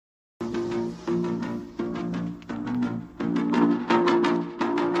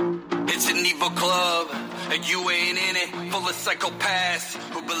evil club, and you ain't in it. Full of psychopaths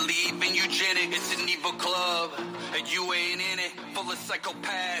who believe in eugenics. It's an evil club, and you ain't in it. Full of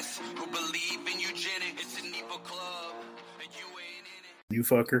psychopaths who believe in eugenics. It's an evil club, and you ain't in it. You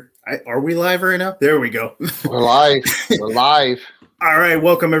fucker. Are we live right now? There we go. We're live. We're live. All right.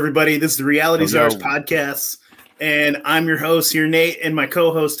 Welcome, everybody. This is the Reality Czars podcast. And I'm your host here, Nate, and my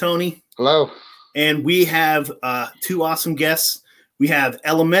co-host, Tony. Hello. And we have two awesome guests. We have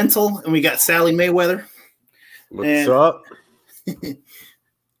ELAmental, and we got Sally Mayweather. What's up?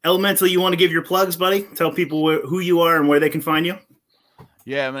 ELAmental, you want to give your plugs, buddy? Tell people who you are and where they can find you.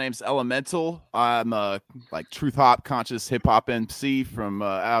 Yeah, my name's ELAmental. I'm a truth hop, conscious hip hop MC from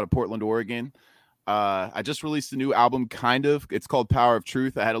out of Portland, Oregon. I just released a new album, kind of. It's called Power of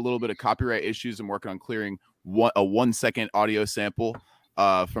Truth. I had a little bit of copyright issues. I'm working on clearing a 1 second audio sample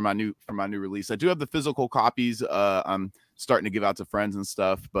for my new release. I do have the physical copies. I'm starting to give out to friends and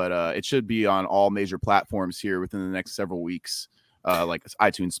stuff, but it should be on all major platforms here within the next several weeks, like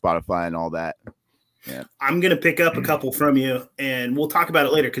iTunes, Spotify, and all that. Yeah, I'm gonna pick up a couple from you, and we'll talk about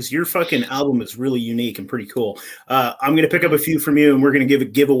it later because your fucking album is really unique and pretty cool. I'm gonna pick up a few from you, and we're gonna give a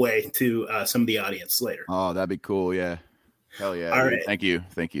giveaway to some of the audience later. Oh, that'd be cool. Yeah, hell yeah. All right. Thank you.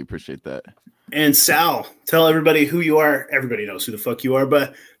 Appreciate that. And Sal, tell everybody who you are. Everybody knows who the fuck you are,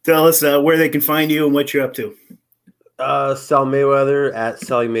 but tell us where they can find you and what you're up to. Sal Mayweather at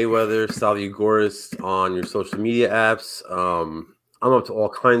Sally Mayweather, Sal Ugorist on your social media apps. I'm up to all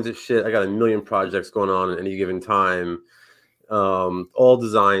kinds of shit. I got a million projects going on at any given time, all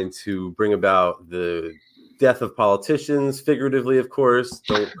designed to bring about the death of politicians, figuratively, of course.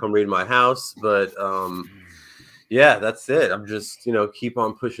 Don't come raid my house, but yeah, that's it. I'm just, keep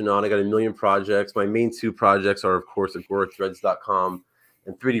on pushing on. I got a million projects. My main two projects are, of course, agorathreads.com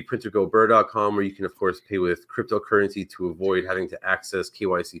and 3dprintergoburr.com, where you can, of course, pay with cryptocurrency to avoid having to access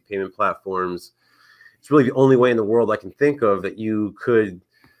KYC payment platforms. It's really the only way in the world I can think of that you could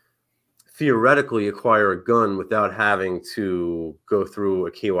theoretically acquire a gun without having to go through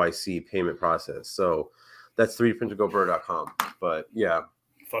a KYC payment process. So that's 3dprintergoburr.com. But yeah.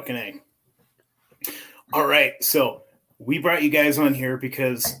 Fucking A. All right. So we brought you guys on here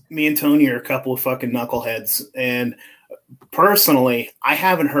because me and Tony are a couple of fucking knuckleheads. And personally, I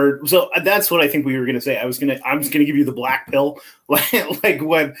haven't heard. So that's what I think we were going to say. I'm just going to give you the black pill, like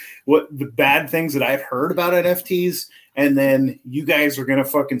what the bad things that I've heard about NFTs. And then you guys are going to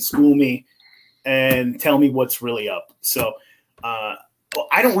fucking school me and tell me what's really up. So I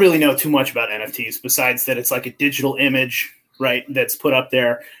don't really know too much about NFTs besides that it's like a digital image, right? That's put up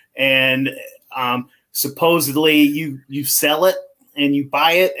there. And supposedly you sell it and you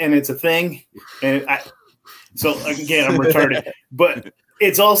buy it and it's a thing. And so again, I'm retarded, but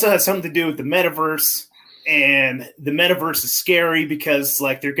it's also has something to do with the metaverse, and the metaverse is scary because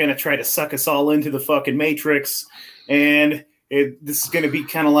they're going to try to suck us all into the fucking matrix. And this is going to be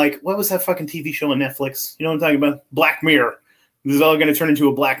kind of like, what was that fucking TV show on Netflix? You know what I'm talking about? Black Mirror. This is all going to turn into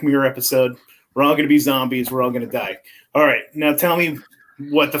a Black Mirror episode. We're all going to be zombies. We're all going to die. All right. Now tell me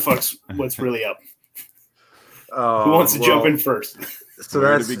what's really up. Who wants to jump in first? So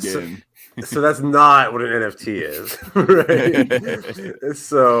that's not what an NFT is, right?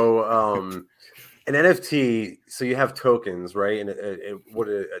 So an NFT, so you have tokens, right? And what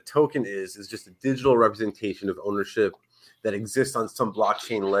a token is just a digital representation of ownership that exists on some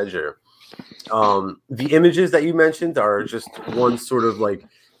blockchain ledger. The images that you mentioned are just one sort of like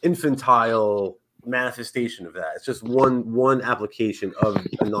infantile manifestation of that. It's just one application of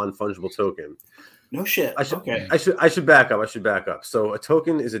a non-fungible token. No shit. I should back up. So a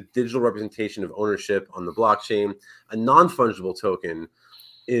token is a digital representation of ownership on the blockchain. A non-fungible token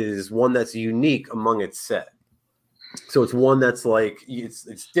is one that's unique among its set. So it's one that's like it's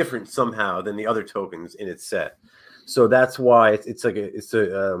different somehow than the other tokens in its set. So that's why it's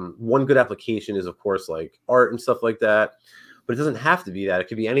a one good application is, of course, like art and stuff like that. But it doesn't have to be that. It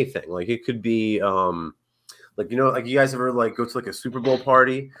could be anything. Like it could be like you guys ever go to a Super Bowl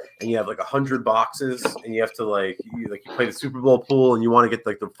party and you have 100 boxes and you have to you play the Super Bowl pool and you want to get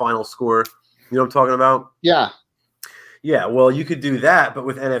the final score. You know what I'm talking about? Yeah. Yeah. Well, you could do that, but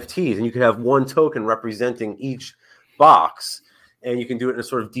with NFTs, and you could have one token representing each box, and you can do it in a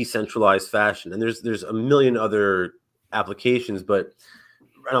sort of decentralized fashion. And there's a million other applications, and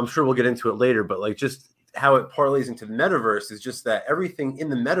I'm sure we'll get into it later, but just how it parlays into the metaverse is just that everything in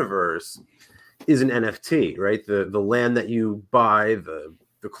the metaverse is an NFT, right? The land that you buy, the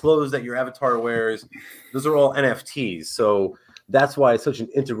clothes that your avatar wears, those are all NFTs. So that's why it's such an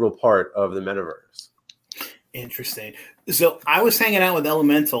integral part of the metaverse. Interesting. So I was hanging out with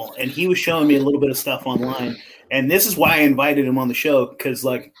ELAmental, and he was showing me a little bit of stuff online. And this is why I invited him on the show, because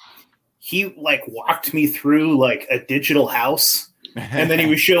he like walked me through like a digital house, and then he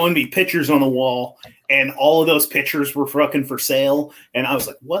was showing me pictures on the wall, and all of those pictures were fucking for sale, and I was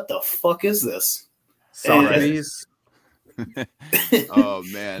like, "What the fuck is this?" Socrates. Oh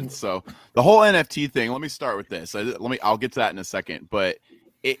man, so the whole NFT thing, let me start with this. I'll get to that in a second, but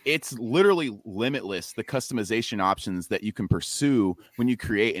it's literally limitless, the customization options that you can pursue when you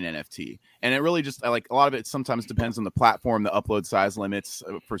create an NFT. And it really just, like, a lot of it sometimes depends on the platform, the upload size limits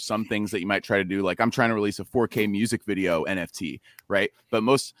for some things that you might try to do. Like, I'm trying to release a 4K music video NFT, right? But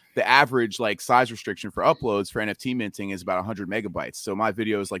the average like size restriction for uploads for NFT minting is about 100 megabytes. So my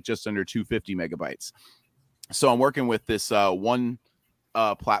video is like just under 250 megabytes. So I'm working with this one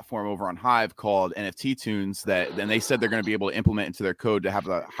platform over on Hive called NFT Tunes that then they said they're going to be able to implement into their code to have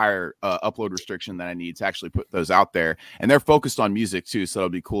a higher upload restriction that I need to actually put those out there. And they're focused on music too, so it'll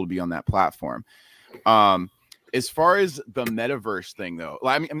be cool to be on that platform. As far as the metaverse thing, though,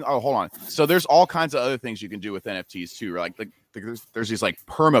 hold on. So there's all kinds of other things you can do with NFTs too, right? Like there's these like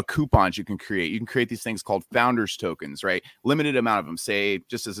perma coupons you can create. You can create these things called founders tokens, right? Limited amount of them. Say,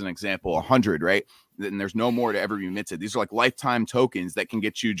 just as an example, 100, right? Then there's no more to ever be minted. These are like lifetime tokens that can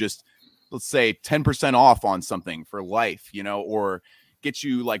get you just, let's say, 10% off on something for life, or get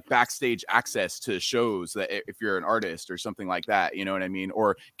you like backstage access to shows that if you're an artist or something like that, you know what I mean?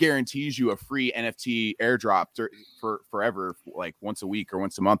 Or guarantees you a free NFT airdrop for forever, like once a week or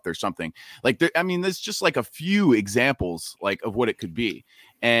once a month or something. Like, there's just like a few examples like of what it could be.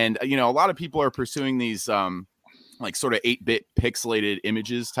 And, a lot of people are pursuing these, like sort of 8-bit pixelated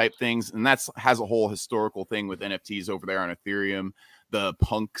images type things. And has a whole historical thing with NFTs over there on Ethereum, the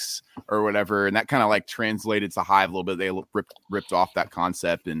punks or whatever. And that kind of like translated to Hive a little bit. They ripped off that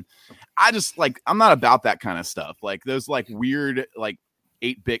concept. And I just I'm not about that kind of stuff. Like those like weird, like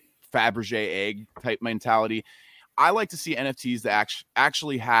 8-bit Fabergé egg type mentality. I like to see NFTs that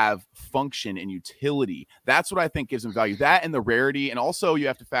actually have function and utility. That's what I think gives them value. That and the rarity. And also you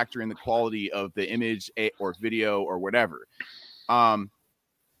have to factor in the quality of the image or video or whatever.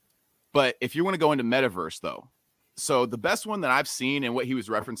 But if you want to go into Metaverse, though, so the best one that I've seen and what he was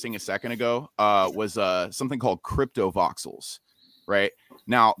referencing a second ago was something called crypto voxels. Right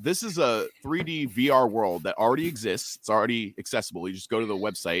now, this is a 3D VR world that already exists. It's already accessible. You just go to the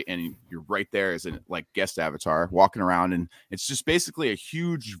website and you're right there as a like guest avatar walking around, and it's just basically a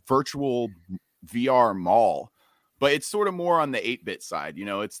huge virtual VR mall. But it's sort of more on the 8-bit side.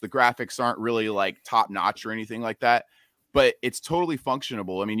 It's the graphics aren't really like top notch or anything like that, but it's totally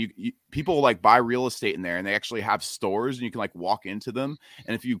functionable. I mean, people like buy real estate in there, and they actually have stores, and you can like walk into them.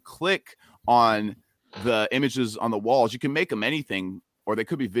 And if you click on the images on the walls, you can make them anything, or they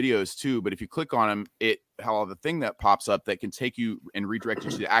could be videos too. But if you click on them, the thing that pops up that can take you and redirect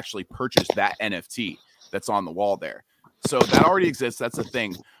you to actually purchase that NFT that's on the wall there. So that already exists. That's a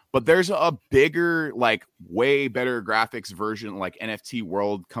thing. But there's a bigger, like way better graphics version, like NFT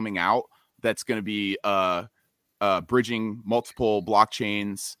world coming out that's going to be bridging multiple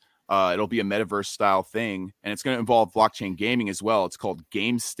blockchains. It'll be a metaverse style thing, and it's going to involve blockchain gaming as well. It's called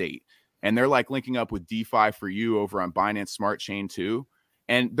Game State. And they're like linking up with DeFi for You over on Binance Smart Chain too.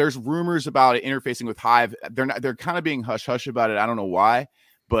 And there's rumors about it interfacing with Hive. They're kind of being hush hush about it. I don't know why,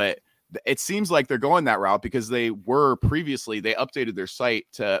 but it seems like they're going that route because they updated their site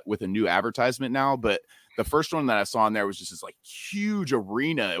with a new advertisement now. But the first one that I saw in there was just this like huge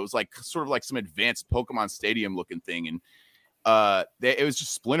arena. It was like sort of like some advanced Pokemon Stadium looking thing. And it was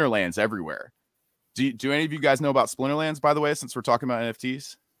just Splinterlands everywhere. Do any of you guys know about Splinterlands, by the way, since we're talking about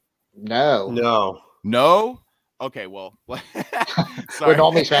NFTs? No. Okay, well, We're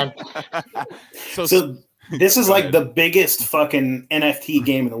normies, man. So this is like the biggest fucking NFT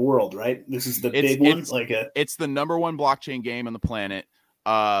game in the world, right? This is the big one. It's the number one blockchain game on the planet.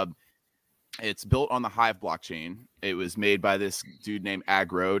 It's built on the Hive blockchain. It was made by this dude named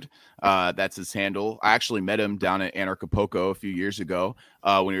Agrode. That's his handle. I actually met him down at Anarchapulco a few years ago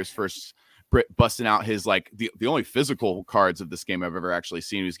when he was first busting out his like the only physical cards of this game I've ever actually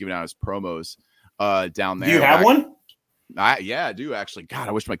seen. He was giving out his promos down there. Do you have one? Yeah, I do actually. God,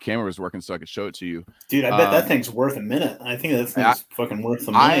 I wish my camera was working so I could show it to you. Dude, I bet that thing's worth a minute. I think that thing's fucking worth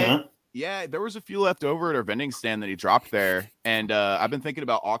the money, huh? Yeah, there was a few left over at our vending stand that he dropped there, and I've been thinking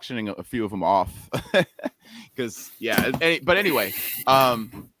about auctioning a few of them off because but anyway,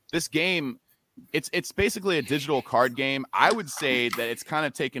 this game, it's basically a digital card game. I would say that it's kind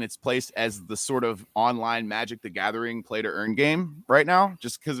of taken its place as the sort of online Magic the Gathering play to earn game right now,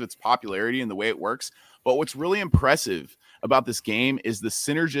 just because of its popularity and the way it works. But what's really impressive about this game is the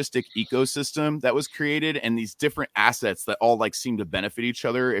synergistic ecosystem that was created and these different assets that all like seem to benefit each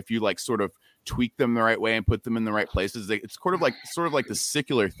other if you like sort of tweak them the right way and put them in the right places. It's sort of like the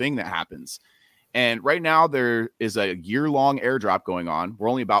circular thing that happens. And right now there is a year-long airdrop going on. We're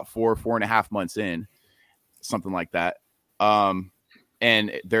only about 4.5 months in, something like that.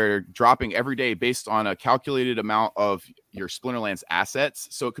 And they're dropping every day based on a calculated amount of your Splinterlands assets.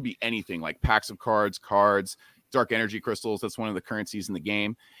 So it could be anything like packs of cards, dark energy crystals. That's one of the currencies in the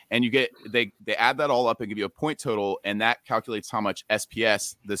game. And they add that all up and give you a point total. And that calculates how much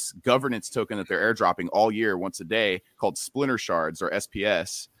SPS, this governance token that they're airdropping all year, once a day, called Splinter Shards or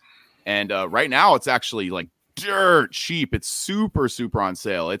SPS. And right now it's actually like dirt cheap. It's super, super on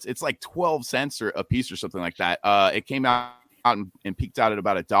sale. It's like 12 cents or a piece or something like that. It came out and peaked out at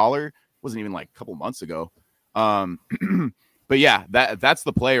about $1. It wasn't even like a couple months ago. But yeah, that's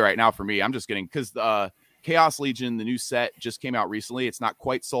the play right now for me. I'm just getting, because Chaos Legion, the new set, just came out recently. It's not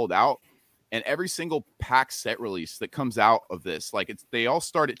quite sold out. And every single pack set release that comes out of this, like they all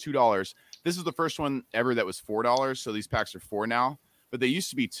start at $2. This is the first one ever that was $4. So these packs are $4 now. But they used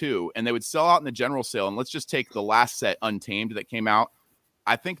to be $2, and they would sell out in the general sale. And let's just take the last set, Untamed, that came out.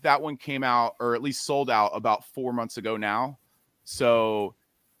 I think that one came out, or at least sold out, about 4 months ago now. So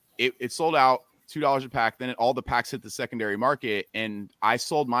it sold out $2 a pack. Then all the packs hit the secondary market, and I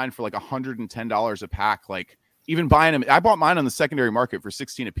sold mine for like $110 a pack. Like even buying them, I bought mine on the secondary market for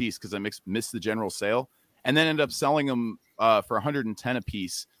 $16 a piece because I missed the general sale, and then ended up selling them for $110 a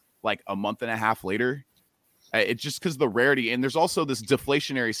piece like a month and a half later. It's just because of the rarity. And there's also this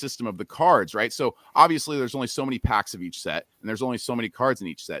deflationary system of the cards, right? So obviously there's only so many packs of each set, and there's only so many cards in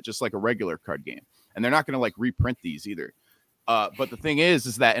each set, just like a regular card game. And they're not going to like reprint these either. But the thing is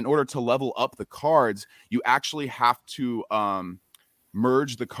that in order to level up the cards, you actually have to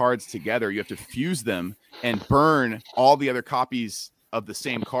merge the cards together. You have to fuse them and burn all the other copies of the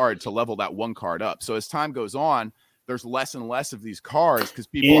same card to level that one card up. So as time goes on, there's less and less of these cards because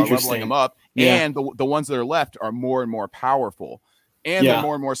people are leveling them up, and the ones that are left are more and more powerful, and they're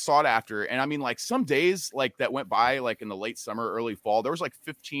more and more sought after. And I mean, like some days like that went by, like in the late summer, early fall, there was like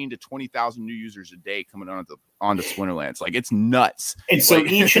 15 to 20,000 new users a day coming onto Splinterlands. Like it's nuts. And so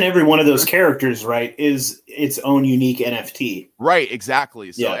each and every one of those characters, right, is its own unique NFT. Right,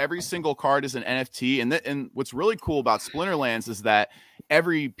 exactly. So every single card is an NFT. And what's really cool about Splinterlands is that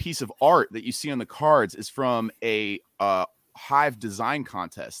every piece of art that you see on the cards is from a Hive design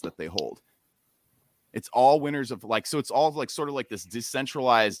contest that they hold. It's all winners of so it's all like sort of like this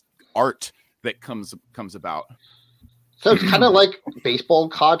decentralized art that comes about. So it's kind of like baseball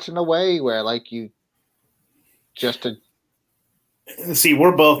cards in a way, where like you just see,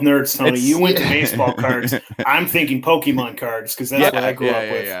 we're both nerds, Tony. You went to baseball cards. I'm thinking Pokemon cards because that's what I grew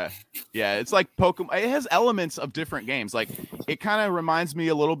up with. Yeah, it's like Pokemon. It has elements of different games. Like it kind of reminds me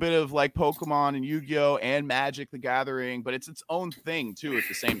a little bit of like Pokemon and Yu-Gi-Oh! And Magic the Gathering, but it's its own thing too at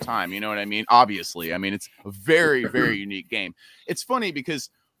the same time. You know what I mean? Obviously, I mean it's a very, very unique game. It's funny because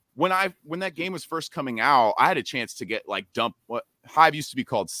when that game was first coming out, I had a chance to get like what Hive used to be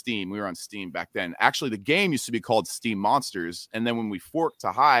called Steam. We were on Steam back then. Actually, the game used to be called Steam Monsters, and then when we forked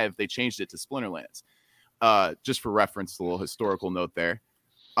to Hive, they changed it to Splinterlands. Just for reference, a little historical note there.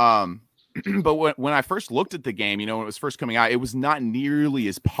 But when I first looked at the game, when it was first coming out, it was not nearly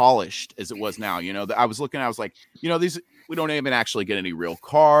as polished as it was now. I was looking, I was like, these, we don't even actually get any real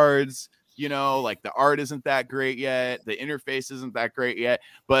cards. Like the art isn't that great yet. The interface isn't that great yet.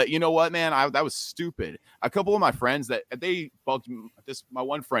 But you know what, man? That was stupid. A couple of my friends my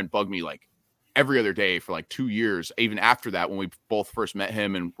one friend bugged me like every other day for like 2 years. Even after that, when we both first met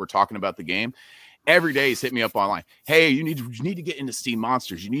him and we're talking about the game, every day he's hit me up online. Hey, you need to get into Steam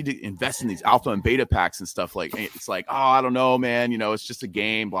Monsters. You need to invest in these alpha and beta packs and stuff. Like it's like, oh, I don't know, man. It's just a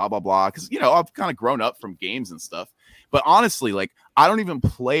game, blah, blah, blah. Because, I've kind of grown up from games and stuff. But honestly, like I don't even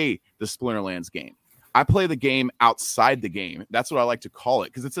play the Splinterlands game. I play the game outside the game. That's what I like to call it,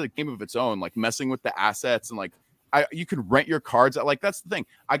 because it's a game of its own, like messing with the assets and like you can rent your cards. Like that's the thing.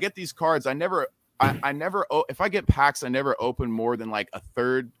 I get these cards. I never if I get packs, I never open more than like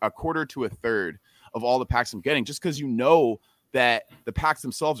a quarter to a third of all the packs I'm getting, just because that the packs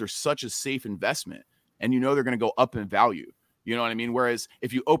themselves are such a safe investment, and they're going to go up in value. You know what I mean? Whereas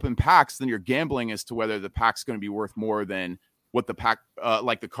if you open packs, then you're gambling as to whether the pack's going to be worth more than what the pack,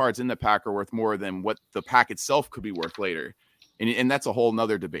 like the cards in the pack are worth more than what the pack itself could be worth later. And that's a whole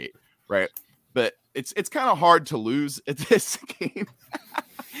nother debate, right? But it's kind of hard to lose at this game.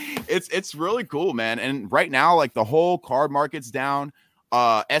 It's really cool, man. And right now, like the whole card market's down.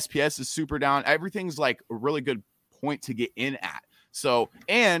 SPS is super down. Everything's like a really good point to get in at. So,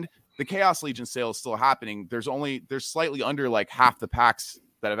 and the Chaos Legion sale is still happening. There's slightly under like half the packs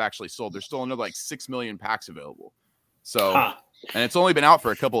that have actually sold. There's still another like 6 million packs available. So, and it's only been out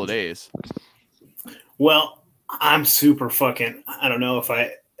for a couple of days. Well, I'm super fucking. I don't know if I'd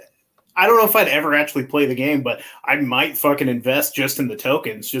ever actually play the game, but I might fucking invest just in the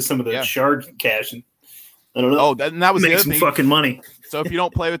tokens, just some of the shard cash. And I don't know. Oh, that was make the other some thing. Fucking money. So if you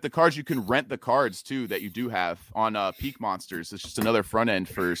don't play with the cards, you can rent the cards too that you do have on Peak Monsters. It's just another front end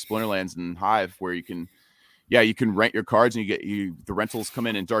for Splinterlands and Hive where you can rent your cards and the rentals come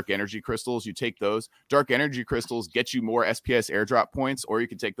in dark energy crystals. You take those. Dark energy crystals get you more SPS airdrop points, or you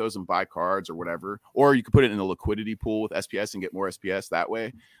can take those and buy cards or whatever. Or you can put it in the liquidity pool with SPS and get more SPS that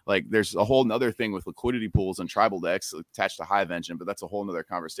way. Like there's a whole nother thing with liquidity pools and tribal decks attached to Hive Engine, but that's a whole nother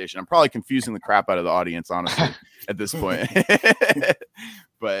conversation. I'm probably confusing the crap out of the audience, honestly, at this point.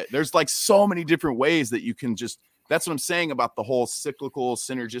 But there's like so many different ways that you can just. That's what I'm saying about the whole cyclical,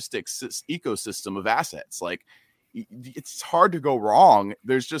 synergistic ecosystem of assets. Like, it's hard to go wrong.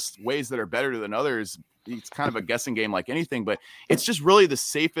 There's just ways that are better than others. It's kind of a guessing game like anything, but it's just really the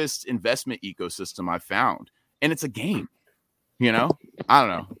safest investment ecosystem I've found. And it's a game, you know? I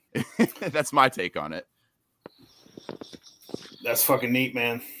don't know. That's my take on it. That's fucking neat,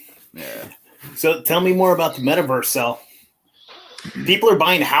 man. Yeah. So tell me more about the metaverse, Sal. People are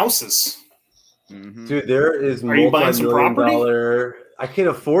buying houses. Mm-hmm. Dude, there is Are you buying some property? I can't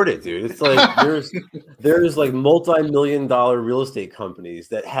afford it, dude. It's like there's like multi-million-dollar real estate companies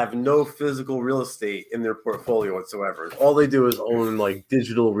that have no physical real estate in their portfolio whatsoever. All they do is own like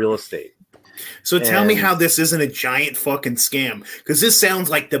digital real estate. So tell me how this isn't a giant fucking scam, because this sounds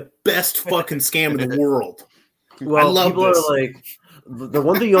like the best fucking scam in the world. Well, I love people this. Are like, the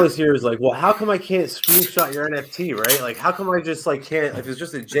one thing you always hear is like, well, how come I can't screenshot your NFT, right? Like, how come I just like can't? If it's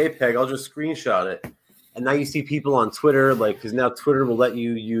just a JPEG, I'll just screenshot it. And now you see people on Twitter, like, because now Twitter will let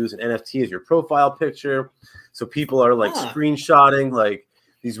you use an NFT as your profile picture. So people are like screenshotting like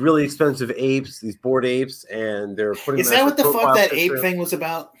these really expensive apes, these bored apes, and they're putting. Is that what the fuck that ape thing was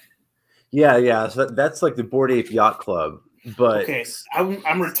about? Yeah. So that's like the Bored Ape Yacht Club. But okay, I'm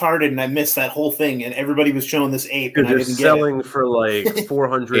retarded and I missed that whole thing, and everybody was showing this ape, and they're I didn't selling get it. for like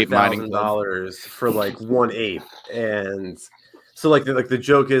 $400,000 for like one ape, and so like the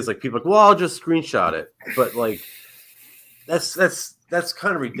joke is like people are like, well, I'll just screenshot it, but like that's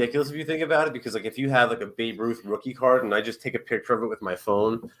kind of ridiculous if you think about it, because like if you have like a Babe Ruth rookie card and I just take a picture of it with my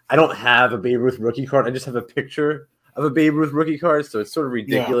phone, I don't have a Babe Ruth rookie card, I just have a picture of a Babe Ruth rookie card, so it's sort of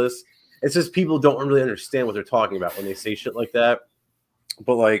ridiculous. Yeah. It's just people don't really understand what they're talking about when they say shit like that.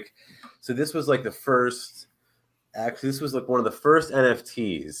 But like, so this was like this was like one of the first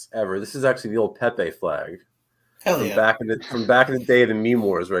NFTs ever. This is actually the old Pepe flag. Hell yeah. From back in the day of the meme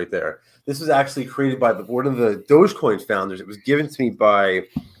wars right there. This was actually created by one of the Dogecoin founders. It was given to me by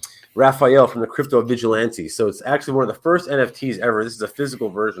Raphael from the Crypto Vigilante. So it's actually one of the first NFTs ever. This is a physical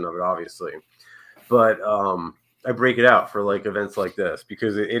version of it, obviously. But I break it out for like events like this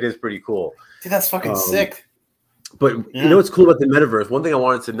because it is pretty cool. Dude, that's fucking sick. But you know what's cool about the metaverse? One thing I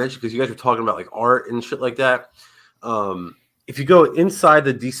wanted to mention, because you guys were talking about like art and shit like that. If you go inside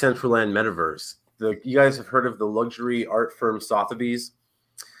the Decentraland metaverse, you guys have heard of the luxury art firm Sotheby's?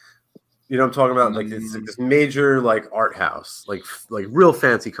 You know what I'm talking about? Like it's like this major like art house, like real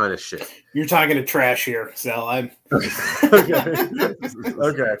fancy kind of shit. You're talking to trash here, Sal. I'm okay.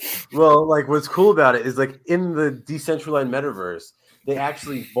 Well, like what's cool about it is like in the Decentraland metaverse, they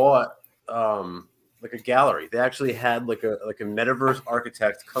actually bought like a gallery. They actually had like a metaverse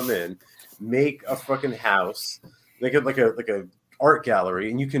architect come in, make a fucking house, make it like a art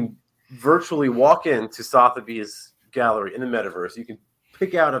gallery, and you can virtually walk into Sotheby's gallery in the metaverse. You can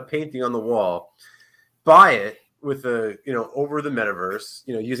pick out a painting on the wall, buy it with over the metaverse,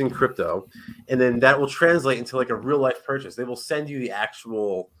 using crypto, and then that will translate into like a real life purchase. They will send you the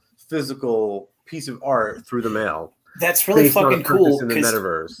actual physical piece of art through the mail. That's really fucking cool. In the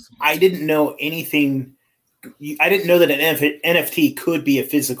metaverse, I didn't know anything. I didn't know that an NFT could be a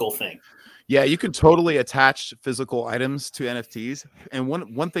physical thing. Yeah, you could totally attach physical items to NFTs. And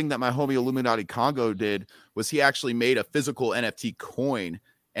one thing that my homie Illuminati Congo did was he actually made a physical NFT coin.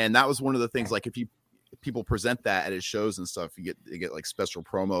 And that was one of the things, like if people present that at his shows and stuff, you get like special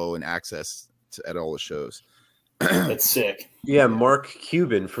promo and access at all the shows. That's sick. Yeah, Mark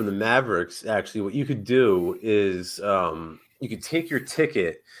Cuban from the Mavericks, actually, what you could do is you could take your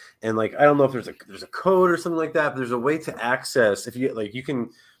ticket and like, I don't know if there's a code or something like that, but there's a way to access, if you like, you can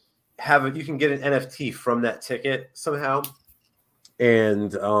get an NFT from that ticket somehow.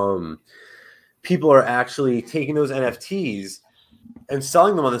 And people are actually taking those NFTs and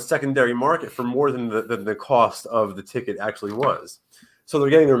selling them on the secondary market for more than the cost of the ticket actually was. So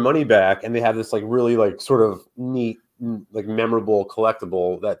they're getting their money back, and they have this like really like sort of neat, like memorable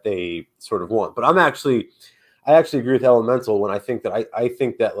collectible that they sort of want. But I actually agree with ELAmental when I think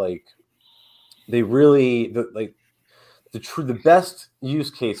that like they really the best use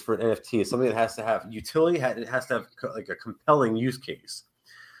case for an NFT is something that has to have utility. It has to have like a compelling use case.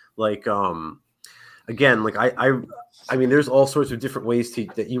 Like again, like I mean, there's all sorts of different ways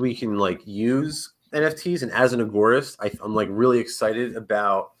we can like use NFTs, and as an agorist, I'm like really excited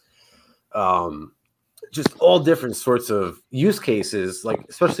about just all different sorts of use cases, like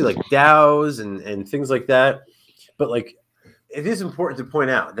especially like DAOs and things like that. But like, it is important to point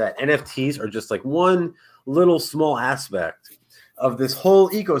out that NFTs are just like one little small aspect of this whole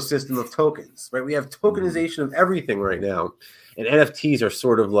ecosystem of tokens, right? We have tokenization of everything right now, and NFTs are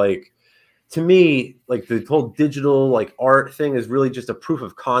sort of like, to me, like the whole digital like art thing is really just a proof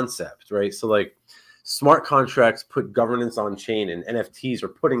of concept, right? So like smart contracts put governance on chain, and NFTs are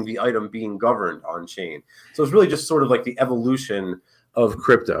putting the item being governed on chain. So it's really just sort of like the evolution of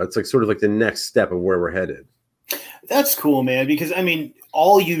crypto. It's like sort of like the next step of where we're headed. That's cool, man, because I mean,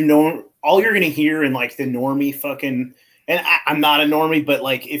 all you're going to hear in like the normie fucking, and I'm not a normie, but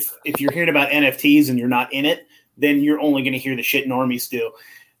like if you're hearing about NFTs and you're not in it, then you're only going to hear the shit normies do.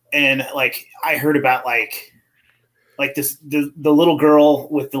 And like I heard about like this the little girl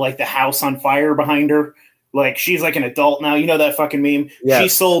with the house on fire behind her. Like she's like an adult now. You know that fucking meme? Yes. She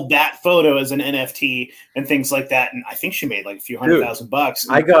sold that photo as an NFT and things like that. And I think she made like a few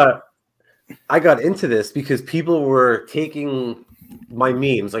 $100,000. I got into this because people were taking my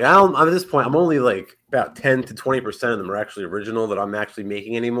memes. Like I'm at this point, I'm only like about 10 to 20% of them are actually original that I'm actually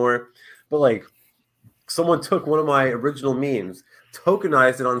making anymore. But like someone took one of my original memes,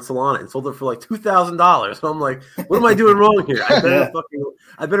 tokenized it on Solana, and sold it for like $2,000. So I'm like, what am I doing wrong here?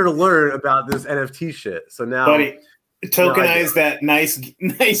 I better learn about this NFT shit. So now, buddy, tokenize that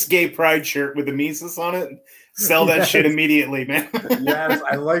nice gay pride shirt with the Mises on it. Sell that shit immediately, man. Yes,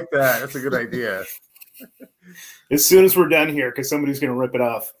 I like that. That's a good idea. As soon as we're done here, because somebody's going to rip it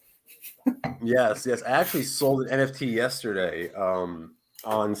off. Yes. I actually sold an NFT yesterday on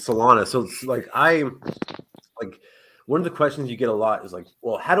Solana. So it's like one of the questions you get a lot is like,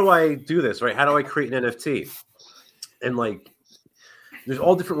 well, how do I do this, right? How do I create an NFT? And like, there's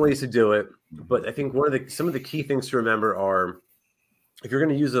all different ways to do it. But I think some of the key things to remember are, if you're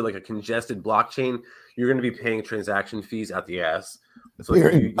going to use a congested blockchain, you're going to be paying transaction fees out the ass. So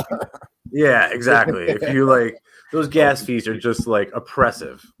yeah, exactly. If you like, those gas fees are just like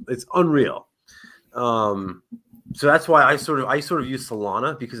oppressive. It's unreal. So that's why I sort of use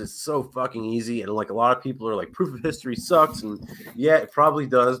Solana, because it's so fucking easy, and like a lot of people are like, proof of history sucks, and yeah, it probably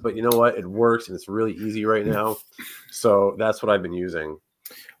does, but you know what? It works, and it's really easy right now. So that's what I've been using.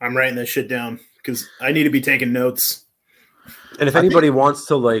 I'm writing this shit down because I need to be taking notes. And if anybody wants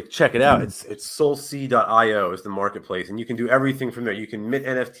to like check it out, it's solc.io is the marketplace, and you can do everything from there. You can mint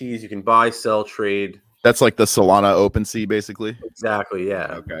NFTs, you can buy, sell, trade. That's like the Solana OpenSea, basically. Exactly.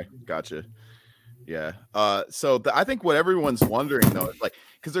 Yeah. Okay. Gotcha. Yeah. So I think what everyone's wondering though is like,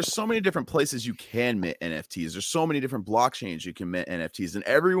 because there's so many different places you can mint NFTs. There's so many different blockchains you can mint NFTs, and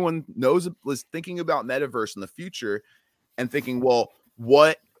everyone was thinking about Metaverse in the future and thinking, well,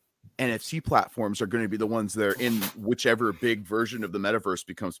 what NFT platforms are going to be the ones that are in whichever big version of the Metaverse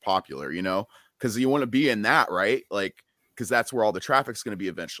becomes popular, you know, because you want to be in that, right? Like, because that's where all the traffic's going to be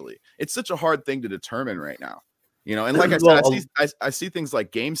eventually. It's such a hard thing to determine right now, you know. And like I said, I see things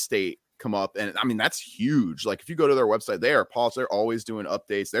like Game State come up, and I mean, that's huge. Like if you go to their website, they're always doing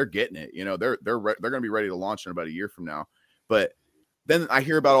updates. They're getting it, you know. They're going to be ready to launch in about a year from now. But then I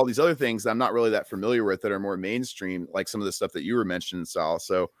hear about all these other things that I'm not really that familiar with that are more mainstream, like some of the stuff that you were mentioning, Sal.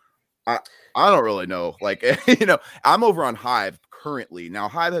 So I don't really know. Like, you know, I'm over on Hive currently. Now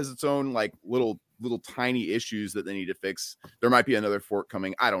Hive has its own like little tiny issues that they need to fix. There might be another fork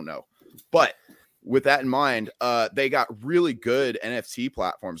coming. I don't know. But with that in mind, they got really good NFT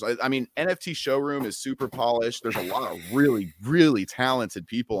platforms. I mean, NFT Showroom is super polished. There's a lot of really, really talented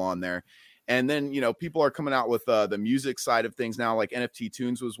people on there. And then, you know, people are coming out with the music side of things now, like NFT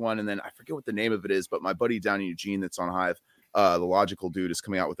Tunes was one. And then I forget what the name of it is, but my buddy down in Eugene that's on Hive, the Logical Dude, is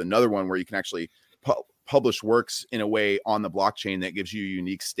coming out with another one where you can actually publish works in a way on the blockchain that gives you a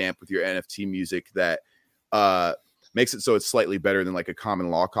unique stamp with your NFT music that makes it so it's slightly better than like a common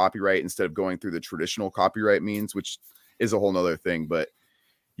law copyright instead of going through the traditional copyright means, which is a whole nother thing. But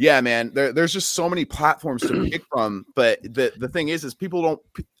yeah, man, there's just so many platforms to pick from. But the thing is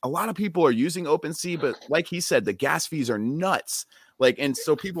a lot of people are using OpenSea, but like he said, the gas fees are nuts. Like, and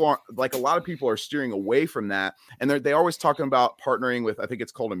so people aren't like, a lot of people are steering away from that. And they're always talking about partnering with, I think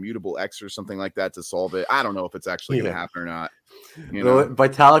it's called Immutable X or something like that to solve it. I don't know if it's actually going to happen or not. You know,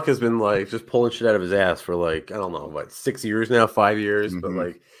 Vitalik has been like just pulling shit out of his ass for like, I don't know, what, 6 years now, 5 years. Mm-hmm. But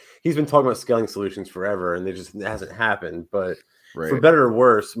like, he's been talking about scaling solutions forever, and it hasn't happened. But For better or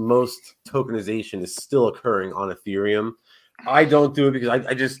worse, most tokenization is still occurring on Ethereum. I don't do it because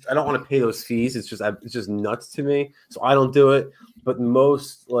I don't want to pay those fees. It's just nuts to me. So I don't do it. But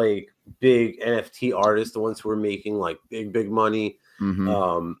most like big NFT artists, the ones who are making like big money,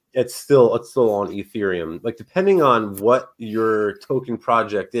 it's still on Ethereum. Like depending on what your token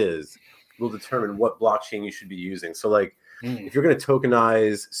project is, will determine what blockchain you should be using. So like if you're going to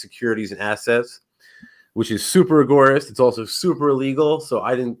tokenize securities and assets, which is super agorist, it's also super illegal. So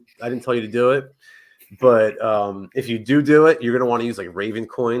I didn't tell you to do it. But if you do it, you're going to want to use like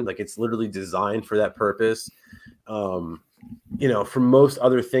Ravencoin. Like it's literally designed for that purpose. For most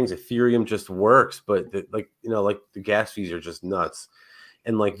other things, Ethereum just works, but the gas fees are just nuts.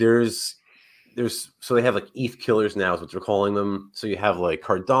 And like so they have like ETH killers now is what they're calling them. So you have like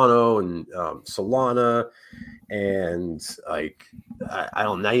Cardano and Solana, and like I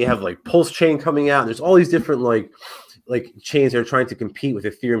don't know. Now you have like Pulse Chain coming out. And there's all these different like chains that are trying to compete with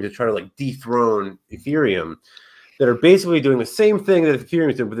Ethereum to try to like dethrone Ethereum, that are basically doing the same thing that Ethereum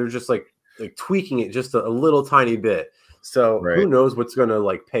is doing, but they're just like tweaking it just a little tiny bit. So who knows what's going to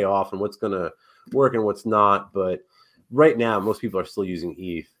like pay off and what's going to work and what's not. But right now, most people are still using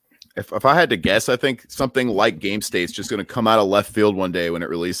ETH. If I had to guess, I think something like Game State's just going to come out of left field one day when it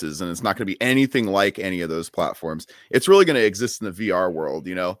releases, and it's not going to be anything like any of those platforms. It's really going to exist in the VR world,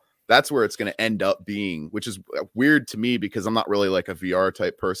 That's where it's going to end up being, which is weird to me because I'm not really like a VR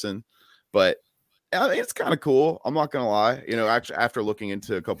type person, but I mean, it's kind of cool. I'm not going to lie, actually after looking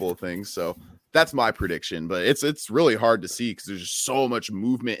into a couple of things. So that's my prediction, but it's really hard to see because there's just so much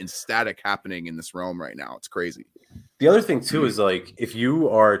movement and static happening in this realm right now. It's crazy. The other thing too is like if you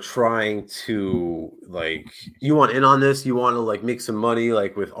are trying to like you want in on this, you want to like make some money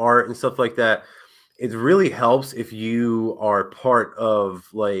like with art and stuff like that. It really helps if you are part of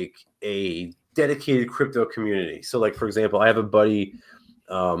like a dedicated crypto community. So like, for example, I have a buddy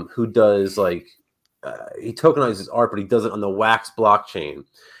who does like, he tokenizes art, but he does it on the Wax blockchain.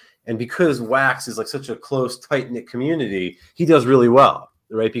 And because Wax is like such a close, tight-knit community, he does really well,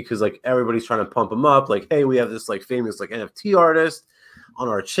 right? Because like everybody's trying to pump him up. Like, hey, we have this like famous like NFT artist on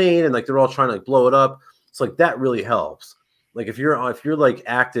our chain, and like they're all trying to like blow it up. So like that really helps. Like if you're like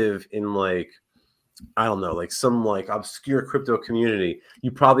active in like, I don't know, like some like obscure crypto community,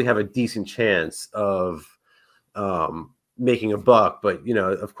 you probably have a decent chance of making a buck. But,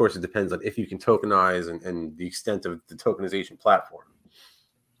 of course, it depends on if you can tokenize and the extent of the tokenization platform.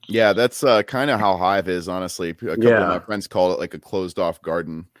 Yeah, that's kind of how Hive is, honestly. A couple of my friends call it like a closed off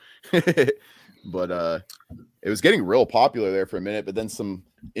garden. But it was getting real popular there for a minute, but then some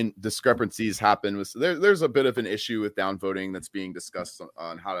discrepancies happened. There's a bit of an issue with downvoting that's being discussed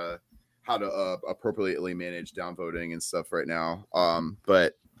on how to appropriately manage downvoting and stuff right now.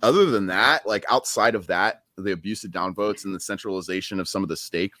 But other than that, like outside of that, the abuse of downvotes and the centralization of some of the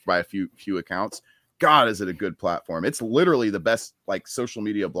stake by a few accounts, God, is it a good platform? It's literally the best like social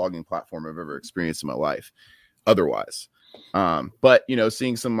media blogging platform I've ever experienced in my life. Otherwise, but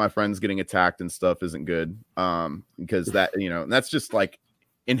seeing some of my friends getting attacked and stuff isn't good. Because that that's just like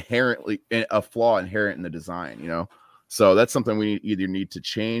inherently a flaw inherent in the design. So that's something we either need to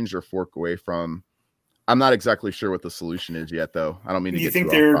change or fork away from. I'm not exactly sure what the solution is yet, though. I don't mean to get too off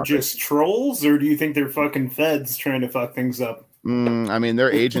topic. Do you think they're just trolls, or do you think they're fucking feds trying to fuck things up? I mean,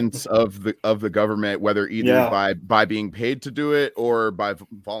 they're agents of the government, whether either by being paid to do it or by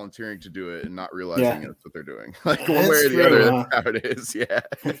volunteering to do it and not realizing that's what they're doing. Like one way or the other, that's how it is. Yeah.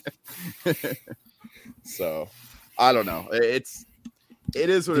 So I don't know. It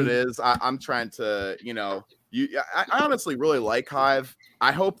is what it is. I'm trying to, I honestly really like Hive.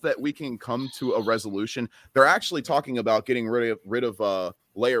 I hope that we can come to a resolution. They're actually talking about getting rid of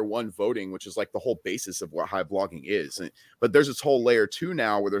layer 1 voting, which is like the whole basis of what Hive blogging is. But there's this whole layer 2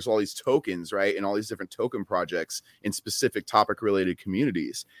 now where there's all these tokens, right? And all these different token projects in specific topic related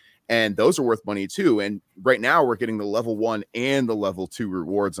communities. And those are worth money too. And right now we're getting the level 1 and the level 2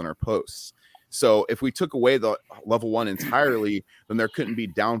 rewards on our posts. So if we took away the level 1 entirely, then there couldn't be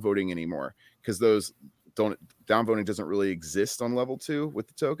downvoting anymore, because downvoting doesn't really exist on level 2 with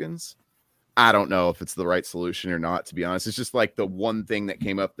the tokens. I don't know if it's the right solution or not, to be honest. It's just like the one thing that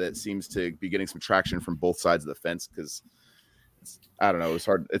came up that seems to be getting some traction from both sides of the fence, because I don't know,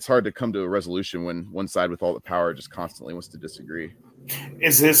 it's hard to come to a resolution when one side with all the power just constantly wants to disagree.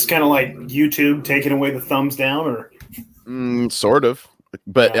 Is this kind of like YouTube taking away the thumbs down, or sort of?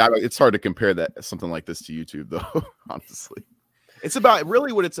 But it's hard to compare something like this to YouTube, though. Honestly, it's about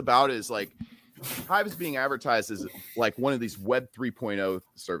really what it's about is like Hive is being advertised as like one of these Web 3.0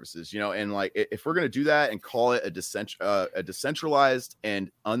 services, and like if we're going to do that and call it a decentralized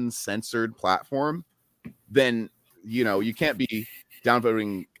and uncensored platform, then you can't be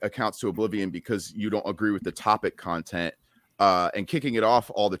downvoting accounts to oblivion because you don't agree with the topic content and kicking it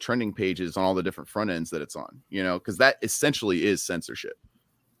off all the trending pages on all the different front ends that it's on, because that essentially is censorship,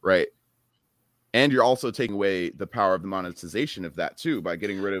 right? And you're also taking away the power of the monetization of that too by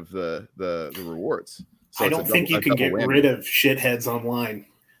getting rid of the rewards. So I don't think you can get rid of shitheads online.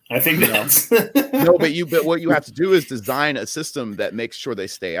 I think that's no, but what you have to do is design a system that makes sure they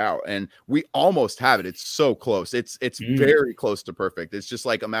stay out. And we almost have it. It's so close. It's very close to perfect. It's just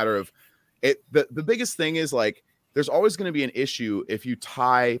like a matter of it. The biggest thing is like there's always going to be an issue if you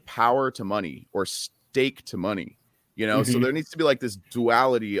tie power to money or stake to money. So there needs to be like this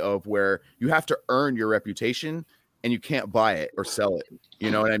duality of where you have to earn your reputation and you can't buy it or sell it.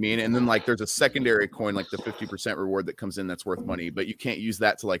 You know what I mean? And then like there's a secondary coin, like the 50% reward that comes in that's worth money, but you can't use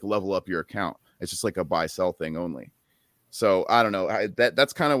that to like level up your account. It's just like a buy sell thing only. So I don't know.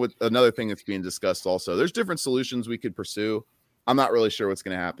 That's kind of what another thing that's being discussed also. There's different solutions we could pursue. I'm not really sure what's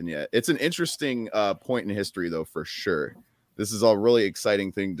going to happen yet. It's an interesting point in history though, for sure. This is a really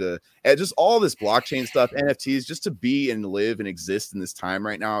exciting thing and just all this blockchain stuff, NFTs, just to be and live and exist in this time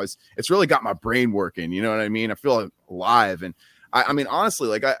right now it's really got my brain working. You know what I mean? I feel alive. And I mean, honestly,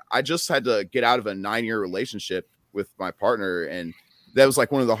 like I just had to get out of a 9-year relationship with my partner. And that was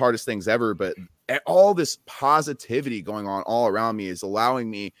like one of the hardest things ever. But all this positivity going on all around me is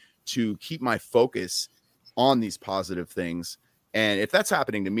allowing me to keep my focus on these positive things. And if that's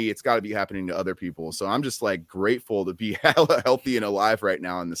happening to me, it's got to be happening to other people. So I'm just like grateful to be healthy and alive right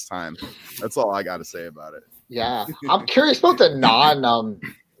now in this time. That's all I got to say about it. Yeah. I'm curious about the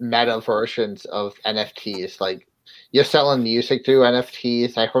non-meta versions of NFTs. Like you're selling music through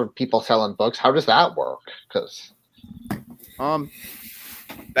NFTs. I heard people selling books. How does that work? Because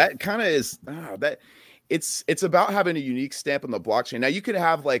that kind of is that it's about having a unique stamp on the blockchain. Now you could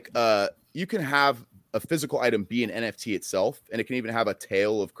have you can have a physical item be an NFT itself, and it can even have a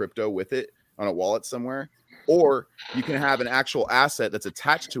tail of crypto with it on a wallet somewhere. Or you can have an actual asset that's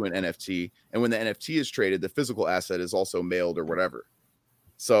attached to an NFT, and when the NFT is traded, the physical asset is also mailed or whatever.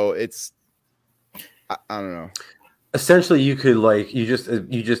 So it's, I don't know. Essentially, you could you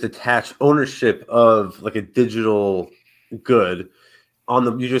just attach ownership of like a digital good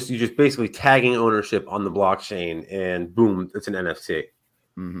on you just basically tagging ownership on the blockchain, and boom, it's an NFT.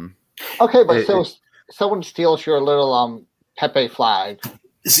 Mm-hmm. Okay, but so someone steals your little Pepe flag.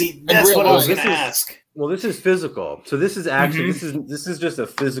 See, that's what I was going to ask. Well, this is physical. So this is actually this is just a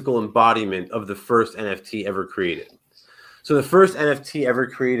physical embodiment of the first NFT ever created. So the first NFT ever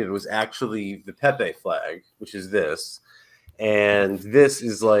created was actually the Pepe flag, which is this, and this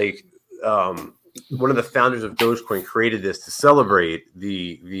is like one of the founders of Dogecoin created this to celebrate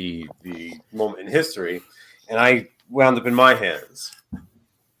the moment in history, and I wound up in my hands.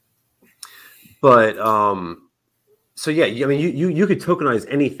 But so yeah, I mean, you could tokenize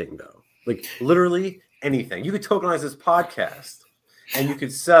anything though, like literally anything. You could tokenize this podcast, and you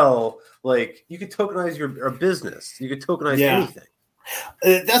could sell you could tokenize your business. You could tokenize anything.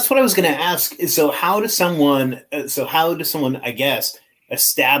 That's what I was going to ask. So how does someone, I guess,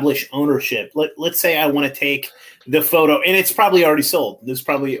 establish ownership? Let's say I want to take the photo, and it's probably already sold. There's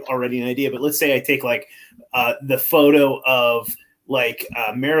probably already an idea, but let's say I take the photo of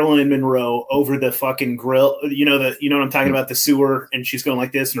Marilyn Monroe over the fucking grill, you know what I'm talking about, the sewer, and she's going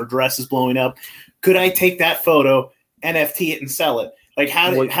like this and her dress is blowing up. Could I take that photo, NFT it, and sell it? Like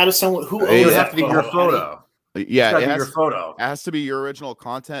how does someone who owns that photo? Your photo? Yeah, it has, your photo. It has to be your original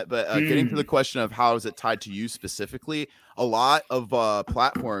content. But getting to the question of how is it tied to you specifically, a lot of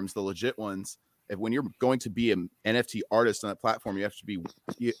platforms, the legit ones, when you're going to be an NFT artist on that platform, you have to be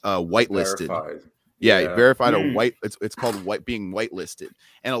whitelisted. Verified. Yeah, verified or white. It's called being whitelisted,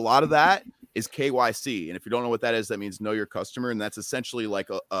 and a lot of that is KYC. And if you don't know what that is, that means know your customer, and that's essentially like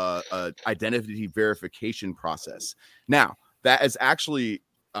a identity verification process. Now, that is actually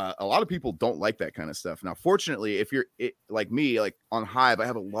a lot of people don't like that kind of stuff. Now, fortunately, if you're like me, like on Hive, I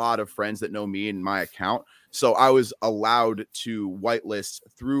have a lot of friends that know me and my account, so I was allowed to whitelist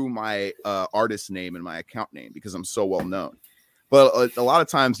through my artist name and my account name because I'm so well known. But a lot of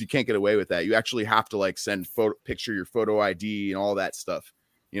times you can't get away with that. You actually have to send picture your photo ID and all that stuff.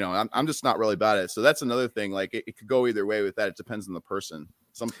 I'm just not really about it. So that's another thing. It could go either way with that. It depends on the person.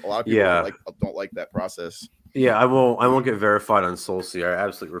 A lot of people don't like that process. Yeah, I won't get verified on SoulSea. I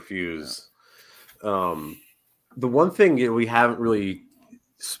absolutely refuse. The one thing we haven't really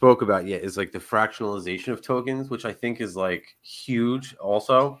spoke about yet is the fractionalization of tokens, which I think is huge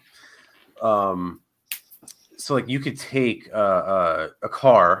also. So you could take a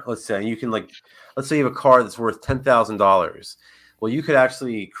car, let's say, and you can let's say you have a car that's worth $10,000. Well, you could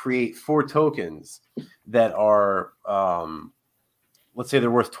actually create 4 tokens that are, let's say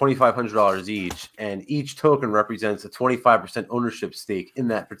they're worth $2,500 each, and each token represents a 25% ownership stake in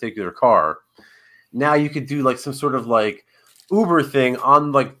that particular car. Now you could do like some sort of like Uber thing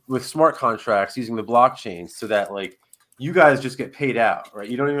on like with smart contracts using the blockchain, so that like you guys just get paid out, right?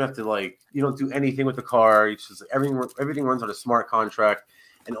 You don't even have to like, you don't do anything with the car. It's just like everything runs on a smart contract,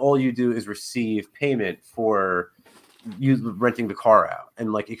 and all you do is receive payment for you renting the car out.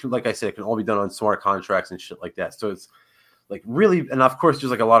 And like it can, like I said, it can all be done on smart contracts and shit like that. So it's like really, and of course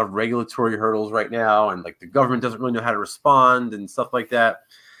there's like a lot of regulatory hurdles right now, and like the government doesn't really know how to respond and stuff like that.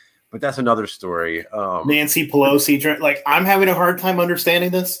 But that's another story. Nancy Pelosi, like I'm having a hard time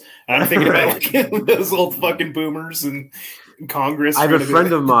understanding this. And I'm thinking about like those old fucking boomers and Congress. I have a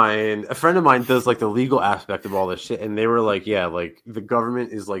friend of mine. A friend of mine does like the legal aspect of all this shit, and they were like, "Yeah, like the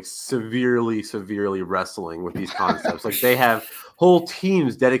government is like severely wrestling with these concepts. Like they have whole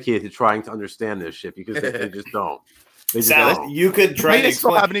teams dedicated to trying to understand this shit because they just don't." Sal, you could try to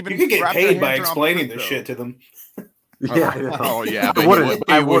explain. You could get paid by explaining this shit to them. Yeah, I know. Oh yeah,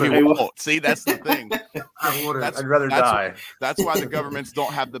 I wouldn't. See, that's the thing. I wouldn't. I'd rather die. That's why the governments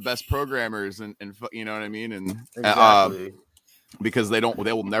don't have the best programmers, and you know what I mean, and exactly. Because they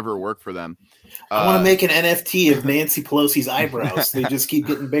will never work for them. I want to make an NFT of Nancy Pelosi's eyebrows. They just keep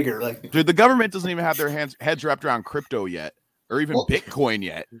getting bigger. Like, dude, the government doesn't even have their heads wrapped around crypto yet. Or even Bitcoin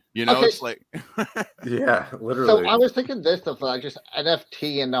yet, you know? Okay. It's like, yeah, literally. So I was thinking this of like just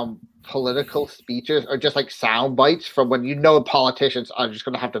NFT and political speeches, or just like sound bites from when politicians are just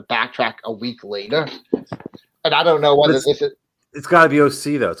going to have to backtrack a week later. And I don't know whether this is. It's got to be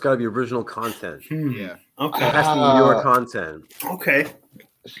OC though. It's got to be original content. Yeah. Okay. It has to be your content. Okay.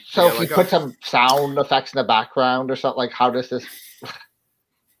 So if you put some sound effects in the background or something, like how does this?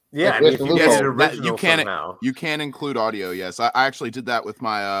 Yeah, like, I mean, you can include audio. Yes, I actually did that with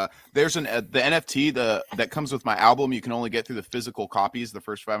my. There's the NFT that comes with my album. You can only get through the physical copies. The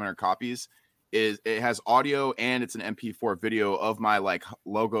first 500 copies it has audio, and it's an MP4 video of my like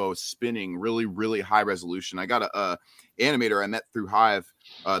logo spinning really high resolution. I got a animator I met through Hive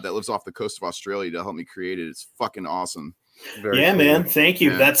that lives off the coast of Australia to help me create it. It's fucking awesome. Very cool. Man. Thank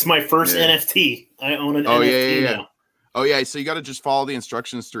you. Yeah. That's my first NFT. I own an NFT now. Oh, yeah. So you got to just follow the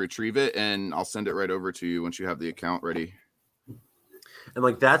instructions to retrieve it, and I'll send it right over to you once you have the account ready. And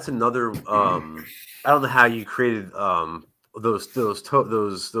like that's another. I don't know how you created those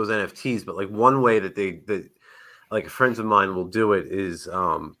NFTs, but like one way that like friends of mine will do it is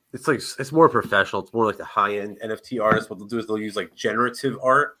it's more professional. It's more like the high end NFT artists. What they'll do is they'll use like generative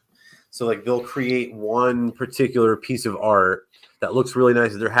art. So like they'll create one particular piece of art that looks really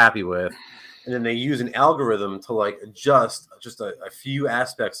nice that they're happy with. And then they use an algorithm to like adjust just a few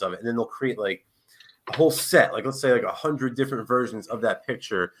aspects of it. And then they'll create like a whole set, like let's say like 100 different versions of that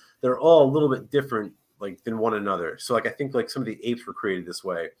picture. They're all a little bit different like than one another. So like I think like some of the apes were created this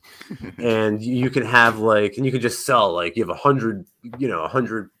way. And you can have like, and you can just sell like you have 100,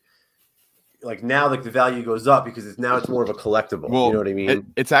 100. Like now, like the value goes up because it's more of a collectible. Well, you know what I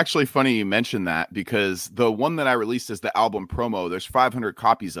mean? It's actually funny you mentioned that because the one that I released is the album promo. There's 500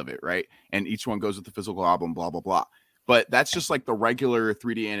 copies of it, right? And each one goes with the physical album, blah, blah, blah. But that's just like the regular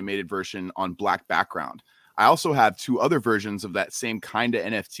 3D animated version on black background. I also have 2 other versions of that same kind of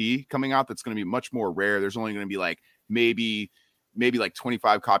NFT coming out that's going to be much more rare. There's only going to be like maybe like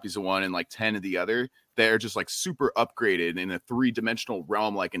 25 copies of one and like 10 of the other. They're just like super upgraded in a 3-dimensional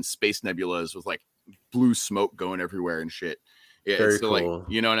realm, like in space nebulas with like blue smoke going everywhere and shit. Yeah, very so cool. Like,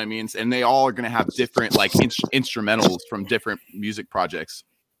 you know what I mean? And they all are going to have different like instrumentals from different music projects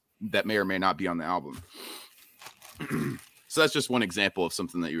that may or may not be on the album. So that's just one example of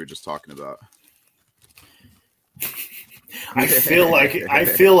something that you were just talking about. I feel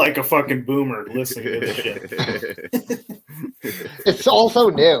like a fucking boomer listening to this shit. It's also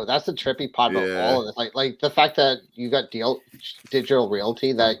new. That's the trippy part of all of this. Like the fact that you got digital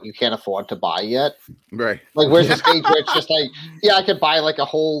realty that you can't afford to buy yet. Right. Like where's the stage where it's just like, yeah, I could buy like a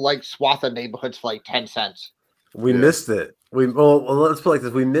whole like swath of neighborhoods for like 10 cents. We missed it. Well, let's put it like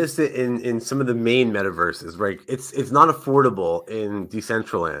this. We missed it in some of the main metaverses, right? It's not affordable in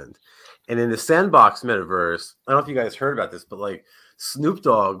Decentraland. And in the Sandbox metaverse, I don't know if you guys heard about this, but like Snoop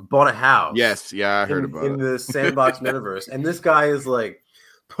Dogg bought a house. Yes, yeah, I heard about it. In the Sandbox metaverse. And this guy is like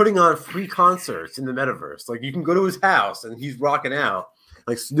putting on free concerts in the metaverse. Like you can go to his house and he's rocking out.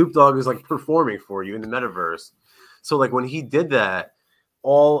 Like Snoop Dogg is like performing for you in the metaverse. So like when he did that,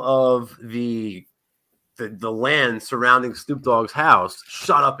 all of the land surrounding Snoop Dogg's house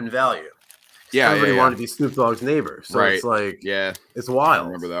shot up in value. Everybody wanted to be Snoop Dogg's neighbor. So it's like, it's wild. I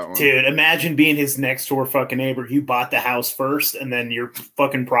remember that one. Dude, imagine being his next door fucking neighbor. You bought the house first, and then your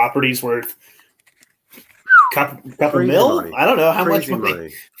fucking property's worth couple mil? Money. I don't know how much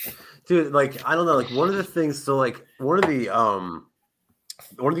money. Dude, like, I don't know. Like, one of the things, so like one of the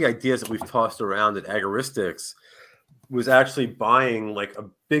ideas that we've tossed around at Agoristics was actually buying like a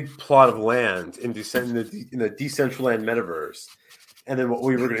big plot of land in the Decentraland metaverse. And then what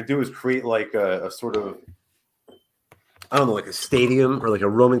we were going to do is create like a sort of, I don't know, like a stadium or like a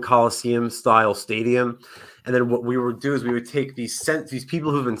Roman Colosseum style stadium. And then what we would do is we would take these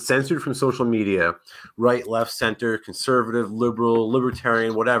people who've been censored from social media, right, left, center, conservative, liberal,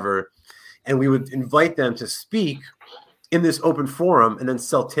 libertarian, whatever, and we would invite them to speak in this open forum and then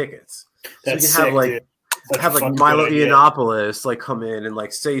sell tickets. That's so we can have like Milo Yiannopoulos like come in and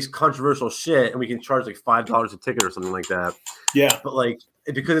like say controversial shit, and we can charge like $5 a ticket or something like that. Yeah, but like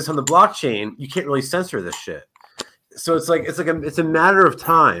because it's on the blockchain, you can't really censor this shit. So it's a matter of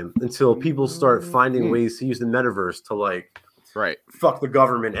time until people start finding ways to use the metaverse to like fuck the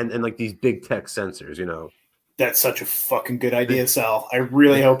government and like these big tech censors, you know. That's such a fucking good idea, Sal. I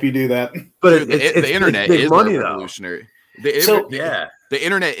really hope you do that. But the internet is money, revolutionary. The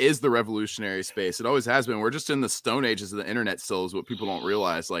internet is the revolutionary space. It always has been. We're just in the stone ages of the internet still, is what people don't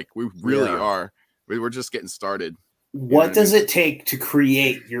realize. Like, we really are. We're just getting started. What does it take to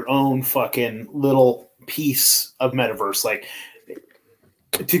create your own fucking little piece of metaverse? Like,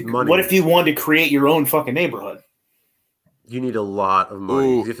 what if you wanted to create your own fucking neighborhood? You need a lot of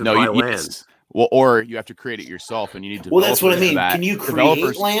money. You have to buy land. Well, or you have to create it yourself, and you need to. Well, that's what I mean. Can you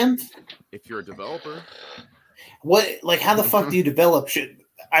create land? If you're a developer. What, like, how the fuck do you develop shit?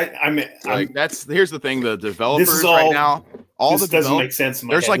 Here's the thing. The developers right now, doesn't make sense.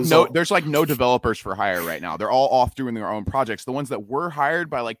 There's no developers for hire right now. They're all off doing their own projects. The ones that were hired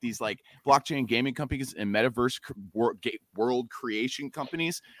by like these like blockchain gaming companies and metaverse world creation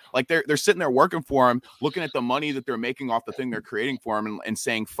companies, like they're sitting there working for them, looking at the money that they're making off the thing they're creating for them, and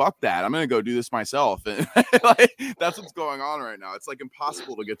saying, "Fuck that! I'm gonna go do this myself." And like, that's what's going on right now. It's like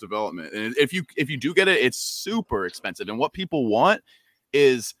impossible to get development, and if you do get it, it's super expensive. And what people want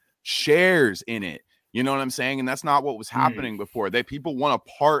is shares in it. You know what I'm saying? And that's not what was happening before. People want a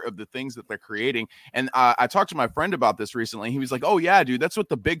part of the things that they're creating. And I talked to my friend about this recently. He was like, "Oh yeah, dude, that's what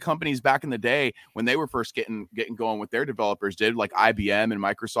the big companies back in the day when they were first getting going with their developers did, like IBM and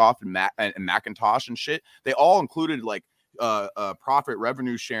Microsoft and Macintosh and shit. They all included like profit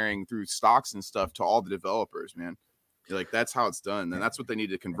revenue sharing through stocks and stuff to all the developers, man. Like, that's how it's done. And that's what they need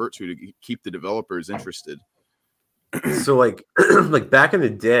to convert to keep the developers interested." So like like back in the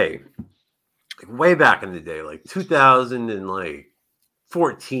day, like way back in the day, like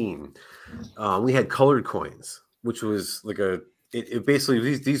 2014, we had colored coins, which was like it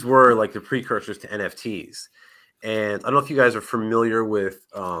basically these were like the precursors to NFTs. And I don't know if you guys are familiar with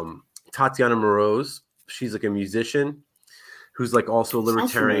Tatiana Moroz. She's like a musician who's like also a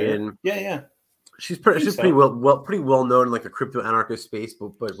libertarian. Yeah. She's pretty well known in like the crypto anarchist space.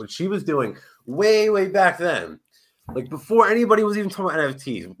 But what she was doing way back then, like before anybody was even talking about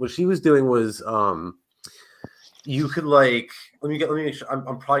NFTs, what she was doing was you could like let me make sure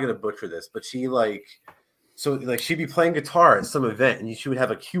I'm probably gonna butcher this, but she'd be playing guitar at some event, and she would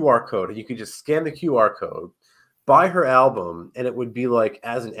have a QR code, and you could just scan the QR code, buy her album, and it would be like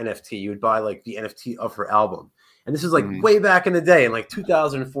as an NFT. You would buy like the NFT of her album. And this is like way back in the day in like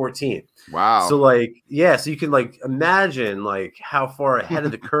 2014. Wow. So like, yeah, so you can like imagine like how far ahead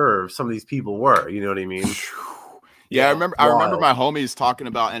of the curve some of these people were, you know what I mean? Yeah, I remember my homies talking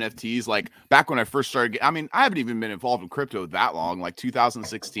about NFTs like back when I first started. I mean, I haven't even been involved in crypto that long. Like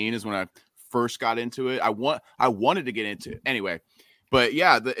 2016 is when I first got into it. I wanted to get into it anyway. But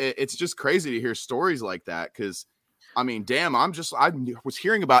yeah, it's just crazy to hear stories like that because I mean, damn, I was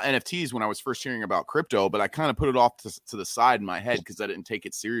hearing about NFTs when I was first hearing about crypto, but I kind of put it off to the side in my head because I didn't take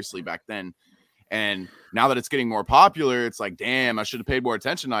it seriously back then. And now that it's getting more popular, it's like, damn, I should have paid more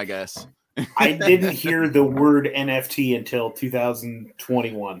attention, I guess. I didn't hear the word NFT until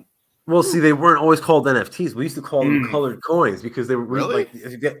 2021. Well, see, they weren't always called NFTs. We used to call them colored coins because they were really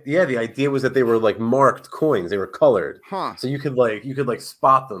the idea was that they were like marked coins. They were colored. Huh. So you could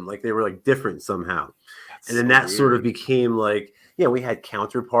spot them like they were like different somehow. And then that sort of became like, yeah, we had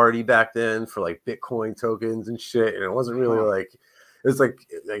Counterparty back then for like Bitcoin tokens and shit. And it wasn't really like, it was like,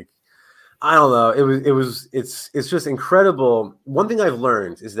 I don't know. It's just incredible. One thing I've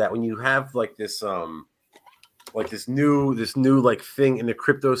learned is that when you have like this new like thing in the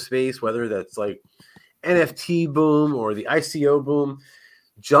crypto space, whether that's like NFT boom or the ICO boom,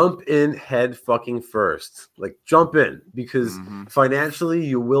 jump in head fucking first. Like jump in because financially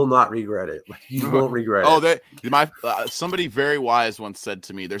you will not regret it. Like you won't regret it. Somebody very wise once said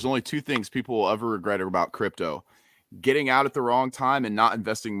to me, there's only two things people will ever regret about crypto: getting out at the wrong time and not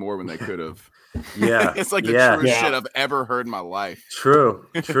investing more when they could have. Yeah. It's like the truest shit I've ever heard in my life. True.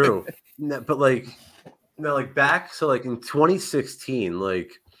 But like back, so like in 2016,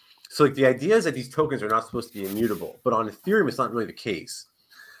 so the idea is that these tokens are not supposed to be immutable, but on Ethereum, it's not really the case.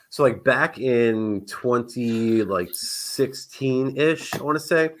 So like back in 2016-ish, I want to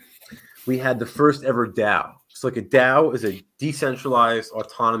say, we had the first ever DAO. So like a DAO is a decentralized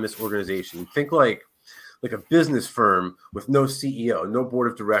autonomous organization. Think like a business firm with no CEO, no board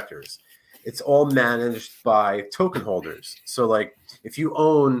of directors. It's all managed by token holders. So like if you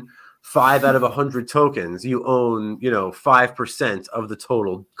own 5 out of 100 tokens, you own, 5% of the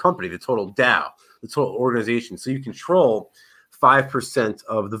total company, the total DAO, the total organization. So you control 5%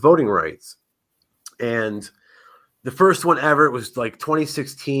 of the voting rights. And the first one ever, it was like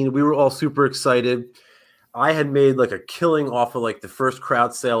 2016. We were all super excited. I had made like a killing off of like the first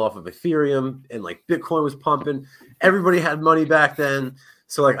crowd sale off of Ethereum, and like Bitcoin was pumping. Everybody had money back then.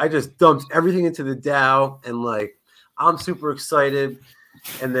 So like I just dumped everything into the DAO, and like I'm super excited.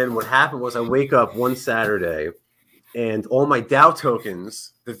 And then what happened was I wake up one Saturday and all my DAO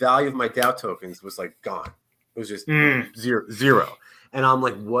tokens, the value of my DAO tokens was like gone. It was just zero. And I'm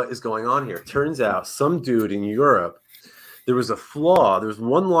like, what is going on here? Turns out some dude in Europe, there was a flaw. There was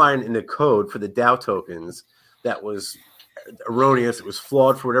one line in the code for the DAO tokens that was erroneous. It was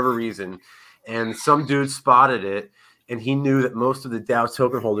flawed for whatever reason. And some dude spotted it, and he knew that most of the DAO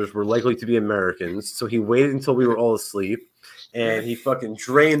token holders were likely to be Americans. So he waited until we were all asleep, and he fucking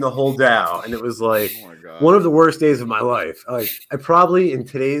drained the whole DAO. And it was like one of the worst days of my life. Like I probably, in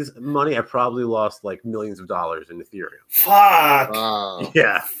today's money, I probably lost like millions of dollars in Ethereum. Fuck.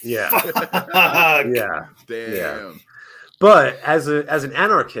 Yeah. Fuck. Yeah. Damn. Yeah. But as an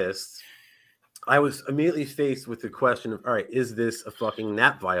anarchist, I was immediately faced with the question of, all right, is this a fucking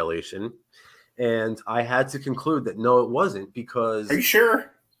NAP violation? And I had to conclude that no, it wasn't, because... Are you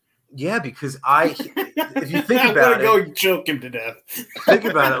sure? Yeah, because if you think about it... I'm going to go choke him to death. Think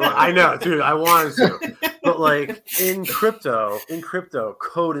about it. Like, I know, dude, I wanted to. But like in crypto,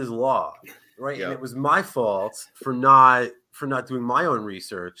 code is law, right? Yeah. And it was my fault for not doing my own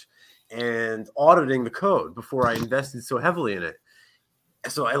research and auditing the code before I invested so heavily in it.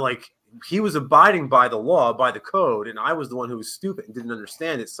 So he was abiding by the law, by the code, and I was the one who was stupid and didn't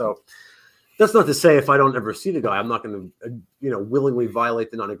understand it. So that's not to say if I don't ever see the guy, I'm not going to, willingly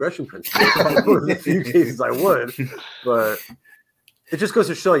violate the non-aggression principle. In a few cases I would, but it just goes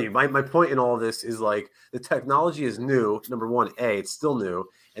to show you, my point in all of this is like the technology is new. Number one, A, it's still new,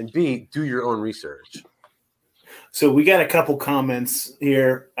 and B, do your own research. So we got a couple comments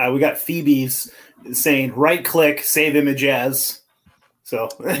here. We got Phoebe's saying right click, save image as. So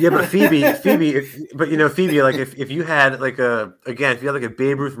yeah, but Phoebe, like if you had like a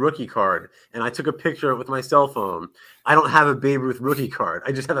Babe Ruth rookie card and I took a picture of it with my cell phone, I don't have a Babe Ruth rookie card.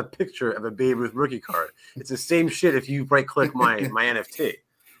 I just have a picture of a Babe Ruth rookie card. It's the same shit if you right click my NFT.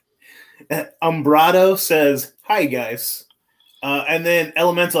 Umbrado says, "Hi guys," and then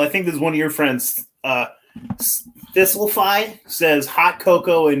ELAmental. I think this is one of your friends. Thistlefy says, "Hot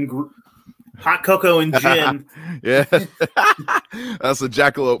cocoa and gin." Yeah. That's a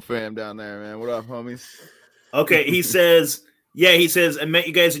Jackalope fam down there, man. What up, homies? Okay, he says, I met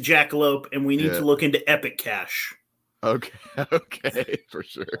you guys at Jackalope, and we need to look into Epic Cash. Okay, for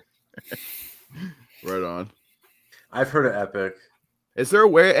sure. Right on. I've heard of Epic. Is there a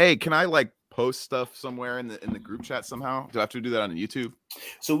way? Hey, can I like post stuff somewhere in the group chat somehow? Do I have to do that on YouTube?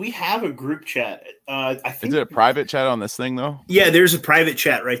 So we have a group chat. I think. Is it a private chat on this thing though? Yeah, there's a private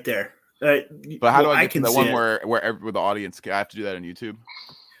chat right there. But how do I get to the one where the audience? I have to do that on YouTube.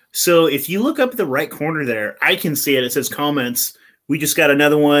 So if you look up at the right corner there, I can see it. It says comments. We just got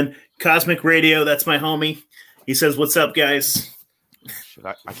another one. Cosmic Radio. That's my homie. He says, "What's up, guys?" Shit,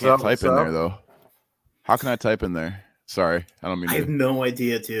 I can't type in there though. How can I type in there? Sorry, I don't mean. I have no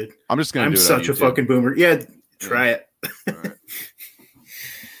idea, dude. I'm just gonna. I'm such a fucking boomer. Yeah, try it. Right.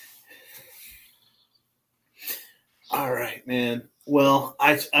 All right, man. Well,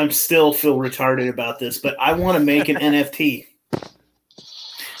 I'm still feel retarded about this, but I want to make an NFT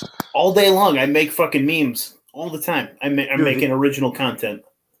all day long. I make fucking memes all the time. I'm making original content.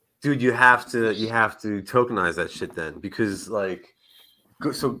 Dude, you have to tokenize that shit then, because the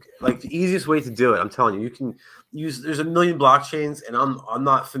easiest way to do it, I'm telling you, you can use. There's a million blockchains, and I'm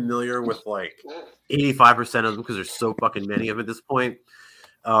not familiar with like 85% of them because there's so fucking many of them at this point.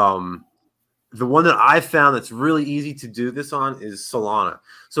 The one that I found that's really easy to do this on is Solana.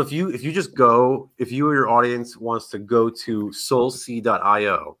 So if you or your audience wants to go to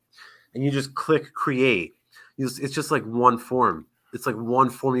soulseed.io and you just click create, it's just like one form. It's like one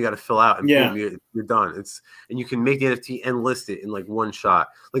form you got to fill out, and boom, you're done. And you can make the NFT and list it in like one shot,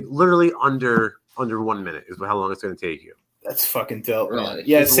 like literally under 1 minute is how long it's going to take you. That's fucking dope. Really?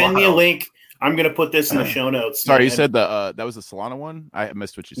 Yeah, send me a link. I'm gonna put this in the show notes. Sorry, you said that was the Solana one? I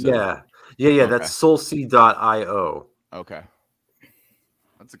missed what you said. Yeah. Okay. That's soulseed.io. Okay.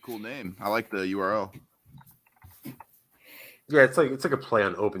 That's a cool name. I like the URL. Yeah, it's like a play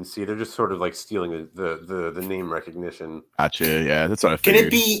on OpenSea. They're just sort of like stealing the name recognition. Gotcha. Yeah, that's what I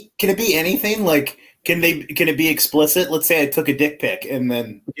figured. Can it be anything? Like, can it be explicit? Let's say I took a dick pic and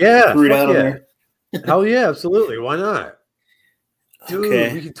then threw it out on there. Hell yeah, absolutely. Why not? Dude,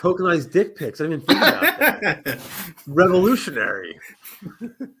 Okay. we can tokenize dick pics. I didn't even think about that. Revolutionary.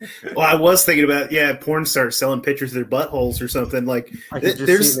 Well, I was thinking about porn stars selling pictures of their buttholes or something. Like, I can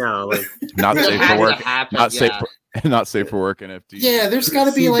just see it now. Like, not safe for work. Not safe for work NFTs. Yeah, there's got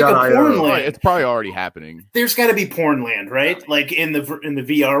to be like a porn land. It's probably already happening. There's got to be porn land, right? Like in the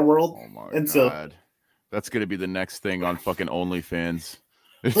VR world. Oh my God. So that's gonna be the next thing on fucking OnlyFans.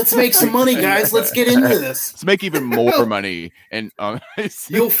 Let's make some money, guys. Let's get into this. Let's make even more money. And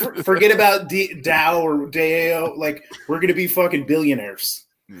you'll forget about DAO or DAO. Like, we're going to be fucking billionaires.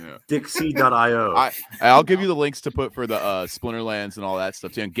 Yeah. Dixie.io. I'll give you the links to put for the Splinterlands and all that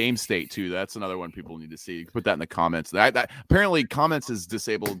stuff too. And Game State too. That's another one people need to see. You can put that in the comments. That apparently comments is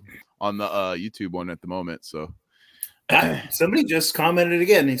disabled on the YouTube one at the moment. So somebody just commented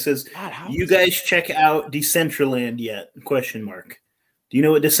again. He says, "You guys check out Decentraland yet?" ? Do you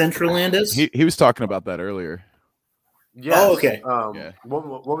know what Decentraland is? He was talking about that earlier. Yes. Oh, okay.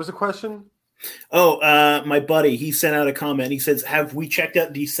 What was the question? Oh, my buddy, he sent out a comment. He says, "Have we checked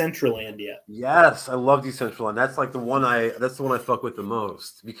out Decentraland yet?" Yes, I love Decentraland. That's like the one I fuck with the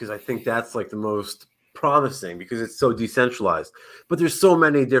most, because I think that's like the most promising because it's so decentralized. But there's so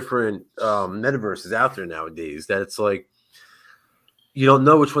many different metaverses out there nowadays that it's like you don't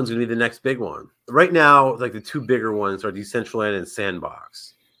know which one's going to be the next big one. Right now, like the two bigger ones are Decentraland and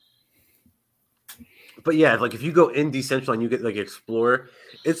Sandbox. But yeah, like if you go in Decentraland, you get like explore.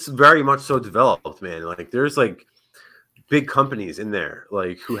 It's very much so developed, man. Like there's like big companies in there,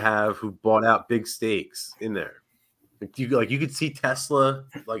 like who bought out big stakes in there. Like you could see Tesla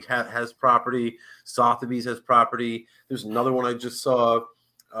like has property. Sotheby's has property. There's another one I just saw.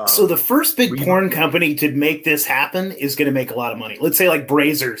 So the first big porn company to make this happen is going to make a lot of money. Let's say like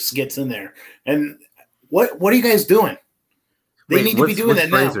Brazers gets in there, and what are you guys doing? They need to be doing that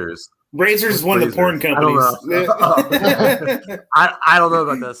Brazers? Now. Brazers is one of the porn companies. I don't know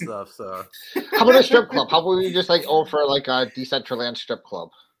about that stuff. So how about a strip club? How about we just like for like a Decentraland strip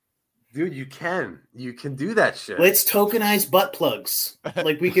club? Dude, you can do that shit. Let's tokenize butt plugs.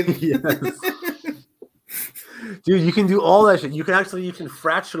 Like we can. Yes. Dude, you can do all that shit. You can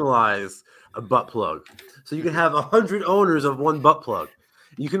fractionalize a butt plug. So you can have 100 owners of one butt plug.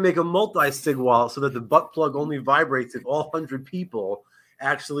 You can make a multi-sig wallet so that the butt plug only vibrates if all 100 people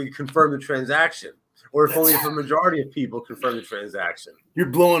actually confirm the transaction. Or if only if a majority of people confirm the transaction. You're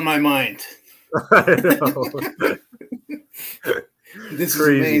blowing my mind. I know. This is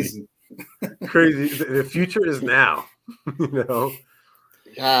amazing. Crazy. The future is now. You know?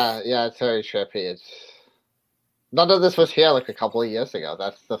 Yeah, it's very trippy. None of this was here like a couple of years ago.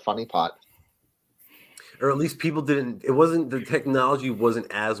 That's the funny part. Or at least people didn't. It wasn't the technology wasn't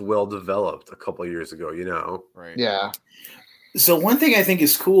as well developed a couple of years ago. You know, right? Yeah. So one thing I think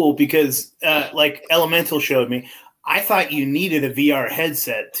is cool because, like ELAmental showed me, I thought you needed a VR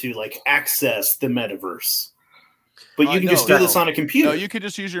headset to like access the metaverse, but you can just do this on a computer. No, you could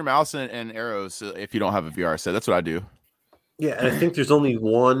just use your mouse and arrows if you don't have a VR set. That's what I do. Yeah, and I think there's only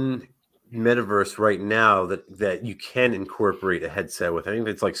one metaverse right now that you can incorporate a headset with. I think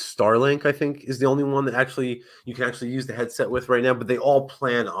it's like Starlink, I think, is the only one that you can actually use the headset with right now, but they all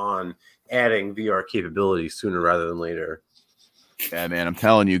plan on adding VR capabilities sooner rather than later. Yeah, man, I'm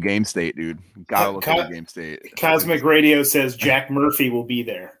telling you, Game State, dude. Gotta look at Game State. Cosmic Radio says Jack Murphy will be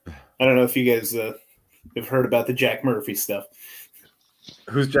there. I don't know if you guys have heard about the Jack Murphy stuff.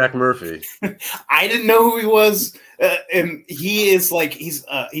 Who's Jack Murphy? I didn't know who he was, and he is like he's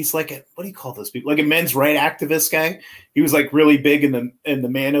like a, what do you call those people? Like a men's right activist guy. He was like really big in the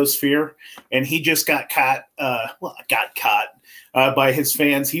manosphere, and he just got caught. By his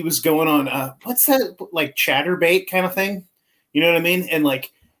fans. He was going on what's that, like Chatterbait kind of thing? You know what I mean? And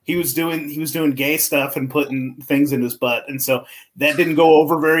like he was doing gay stuff and putting things in his butt, and so that didn't go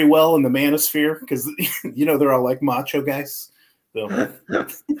over very well in the manosphere because you know they're all like macho guys. So.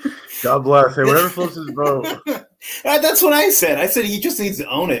 God bless. Hey, whatever floats his boat. That's what I said. I said he just needs to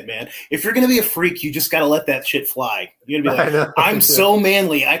own it, man. If you're gonna be a freak, you just gotta let that shit fly. You're gonna be like, I'm so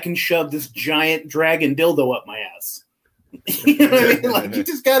manly, I can shove this giant dragon dildo up my ass. You know what I mean? Like you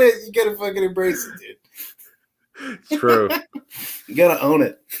gotta fucking embrace it, dude. It's true. You gotta own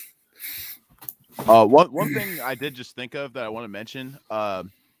it. One thing I did just think of that I want to mention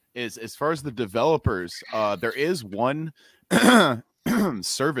is as far as the developers, there is one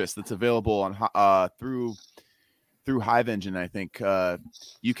service that's available on through Hive Engine. I think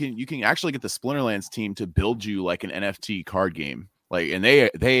you can actually get the Splinterlands team to build you like an NFT card game. Like, and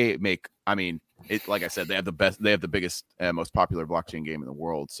they make, I mean, it, like I said, they have the biggest most popular blockchain game in the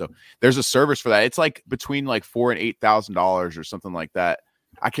world. So there's a service for that. It's like between like $4,000 and $8,000 or something like that.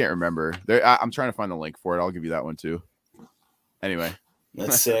 I can't remember. I'm trying to find the link for it. I'll give you that one too. Anyway,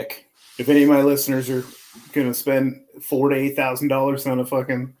 that's sick. If any of my listeners are gonna spend $4,000 to $8,000 on a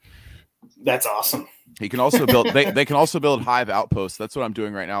fucking, that's awesome. He can also build. They can also build Hive outposts. That's what I'm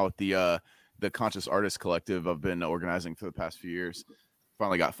doing right now with the Conscious Artist Collective I've been organizing for the past few years.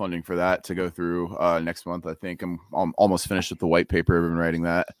 Finally got funding for that to go through next month. I think I'm almost finished with the white paper. I've been writing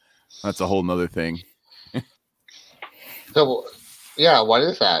that. That's a whole nother thing. So, yeah, what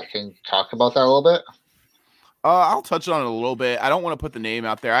is that? Can you talk about that a little bit? I'll touch on it a little bit. I don't want to put the name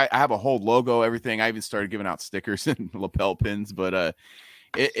out there. I have a whole logo, everything. I even started giving out stickers and lapel pins, but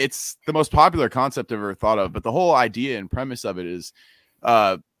it's the most popular concept I've ever thought of. But the whole idea and premise of it is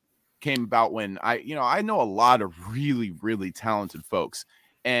came about when I know a lot of really, really talented folks,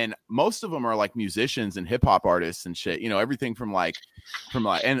 and most of them are like musicians and hip hop artists and shit. You know, everything from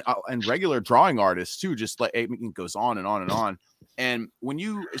and regular drawing artists too. Just like it goes on and on and on. And when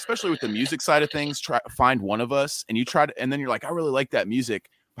you, especially with the music side of things, try find one of us, and you try to, and then you're like, I really like that music.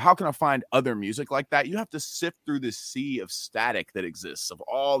 How can I find other music like that? You have to sift through this sea of static that exists of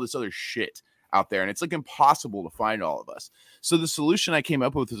all this other shit out there, and it's like impossible to find all of us. So the solution I came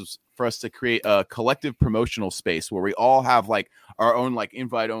up with was for us to create a collective promotional space where we all have like our own like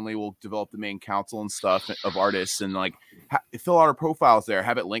invite only. We'll develop the main council and stuff of artists, and like fill out our profiles there,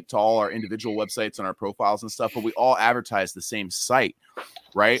 have it linked to all our individual websites and our profiles and stuff, but we all advertise the same site,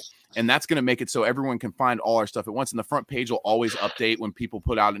 right? And that's going to make it so everyone can find all our stuff at once. And the front page will always update when people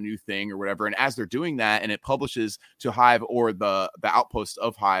put out a new thing or whatever. And as they're doing that, and it publishes to Hive or the outpost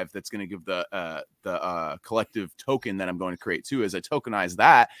of Hive, that's going to give the collective token that I'm going to create too. As I tokenize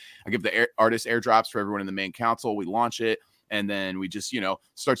that, I give the artist airdrops for everyone in the main council. We launch it. And then we just,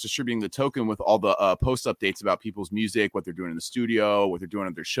 starts distributing the token with all the post updates about people's music, what they're doing in the studio, what they're doing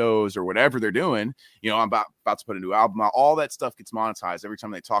at their shows or whatever they're doing. I'm about to put a new album out. All that stuff gets monetized every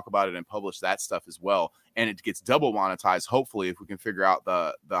time they talk about it and publish that stuff as well. And it gets double monetized, hopefully, if we can figure out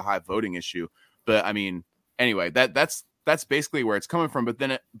the Hive voting issue. But I mean, anyway, that's basically where it's coming from. But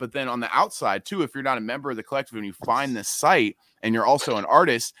then on the outside too, if you're not a member of the collective and you find this site and you're also an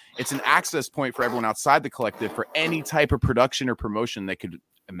artist, it's an access point for everyone outside the collective for any type of production or promotion they could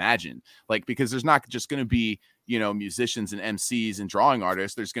imagine. Like, because there's not just going to be, musicians and MCs and drawing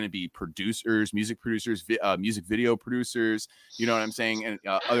artists. There's going to be producers, music producers, music video producers, you know what I'm saying? And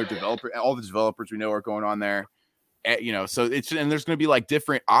other developers, all the developers we know are going on there. So it's, and there's going to be like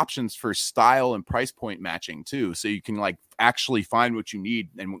different options for style and price point matching too. So you can like actually find what you need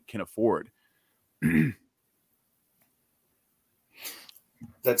and can afford.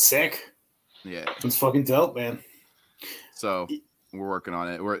 That's sick. Yeah. It's fucking dope, man. So we're working on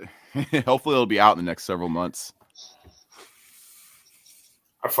it. Hopefully it'll be out in the next several months.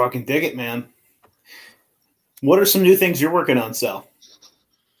 I fucking dig it, man. What are some new things you're working on, Sal?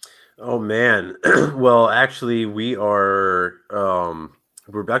 Oh man. Well, actually we're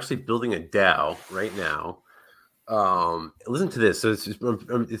actually building a DAO right now. Listen to this. So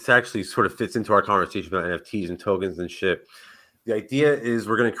it's actually sort of fits into our conversation about NFTs and tokens and shit. The idea is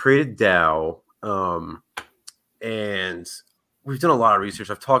we're going to create a DAO, and we've done a lot of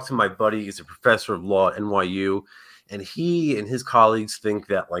research. I've talked to my buddy, he's a professor of law at NYU, and he and his colleagues think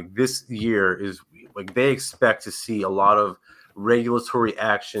that like this year is like they expect to see a lot of regulatory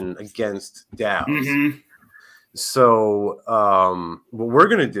action against DAOs. Mm-hmm. So what we're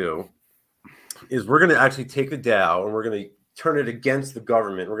going to do is we're going to actually take the DAO and we're going to turn it against the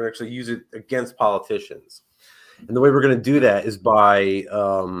government. We're going to actually use it against politicians. And the way we're going to do that is by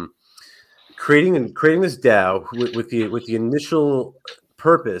creating this DAO with the initial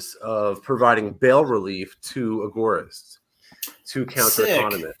purpose of providing bail relief to agorists, to counter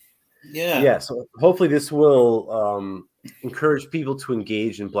economists. Yeah. So hopefully this will encourage people to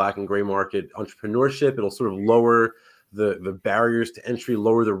engage in black and gray market entrepreneurship. It'll sort of lower the barriers to entry,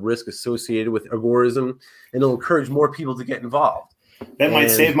 lower the risk associated with agorism, and it'll encourage more people to get involved. That might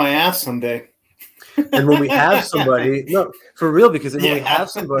save my ass someday. And when we have somebody, no, for real, because when we have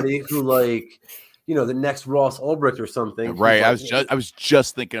somebody who, like, you know, the next Ross Ulbricht or something, right? Like, I was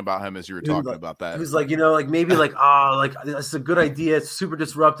just thinking about him as you were talking about that. Who's like, you know, like maybe like, like that's a good idea. It's super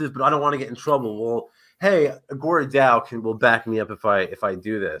disruptive, but I don't want to get in trouble. Well, hey, Agora DAO will back me up if I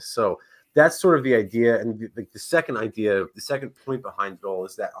do this. So that's sort of the idea. And the second idea, the second point behind it all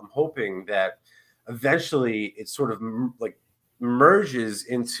is that I'm hoping that eventually it sort of like merges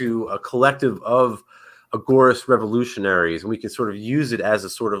into a collective of Agorist revolutionaries, and we can sort of use it as a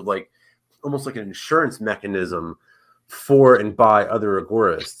sort of like almost like an insurance mechanism for and by other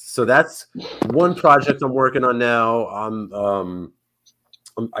agorists. So that's one project I'm working on now.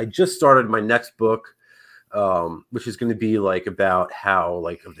 I just started my next book, which is going to be like about how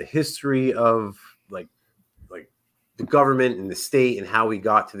like of the history of like the government and the state and how we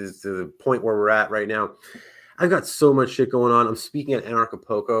got to the point where we're at right now. I've got so much shit going on. I'm speaking at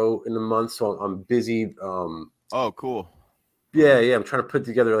Anarchapulco in a month, so I'm busy. Oh, cool. Yeah. I'm trying to put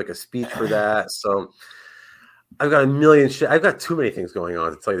together like a speech for that. So I've got a million shit. I've got too many things going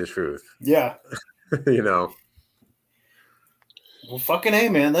on, to tell you the truth. Yeah. You know. Well, fucking A,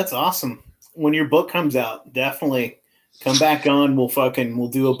 man. That's awesome. When your book comes out, definitely come back on. We'll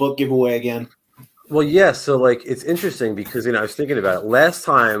do a book giveaway again. Well, yeah. So like, it's interesting because, you know, I was thinking about it. Last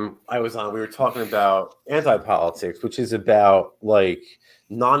time I was on, we were talking about anti-politics, which is about like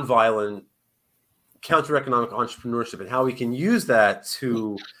nonviolent counter-economic entrepreneurship and how we can use that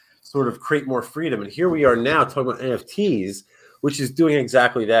to sort of create more freedom. And here we are now talking about NFTs, which is doing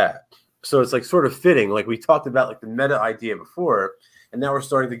exactly that. So it's like sort of fitting. Like we talked about like the meta idea before, and now we're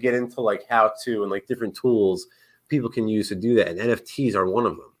starting to get into like how to and like different tools people can use to do that. And NFTs are one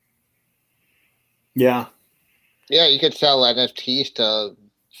of them. Yeah. Yeah, you could sell NFTs to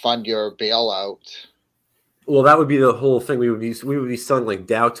fund your bailout. Well, that would be the whole thing. We would be selling like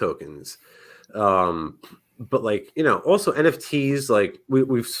DAO tokens. But like, you know, also NFTs, like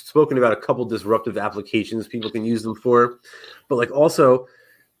we've spoken about a couple disruptive applications people can use them for. But like also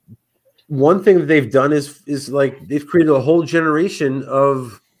one thing that they've done is like they've created a whole generation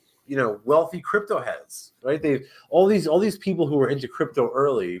of, you know, wealthy crypto heads, right? All these people who were into crypto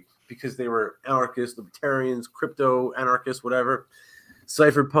early because they were anarchists, libertarians, crypto anarchists, whatever,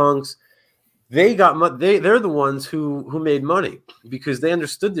 cypherpunks. They're the ones who made money because they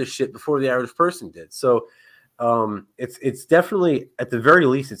understood this shit before the average person did. So it's definitely, at the very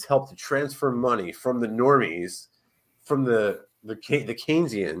least, it's helped to transfer money from the normies, from the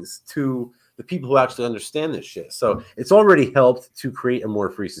Keynesians to the people who actually understand this shit. So it's already helped to create a more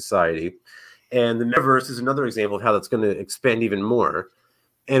free society. And the Metaverse is another example of how that's going to expand even more.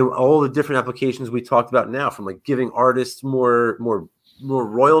 And all the different applications we talked about now, from like giving artists more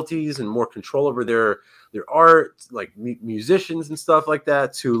royalties and more control over their art, like musicians and stuff like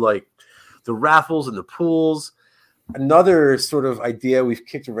that, to like the raffles and the pools. Another sort of idea we've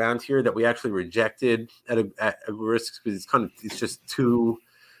kicked around here that we actually rejected at a risk because it's just too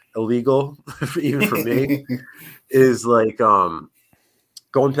illegal even for me is like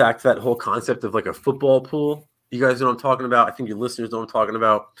going back to that whole concept of like a football pool. You guys know what I'm talking about. I think your listeners know what I'm talking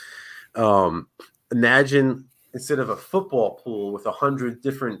about. Imagine instead of a football pool with 100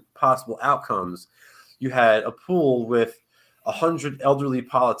 different possible outcomes, you had a pool with 100 elderly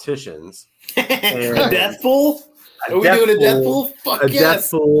politicians. A death pool? Are we doing a death pool? Fuck yes.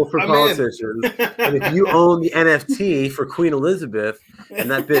 Death pool for politicians. And if you own the NFT for Queen Elizabeth and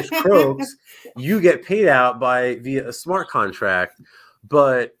that bitch croaks, you get paid out via a smart contract.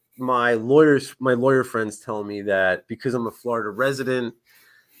 But my lawyer friends tell me that because I'm a Florida resident,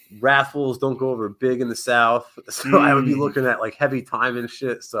 raffles don't go over big in the South. So I would be looking at like heavy time and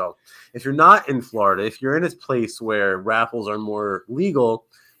shit. So if you're not in Florida, if you're in a place where raffles are more legal,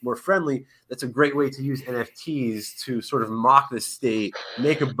 more friendly, that's a great way to use NFTs to sort of mock the state,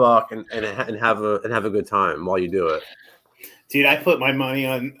 make a buck, and have a good time while you do it. Dude, I put my money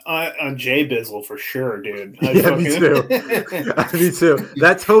on Jay Bizzle for sure, dude. Yeah, me too. Me too.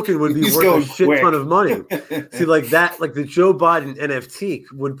 That token would be worth a shit ton of money. See, like that, like the Joe Biden NFT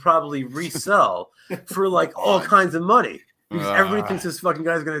would probably resell for like all kinds of money because everybody thinks this fucking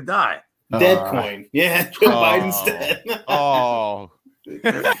guy's gonna die. Dead coin. Yeah, Joe Biden's dead.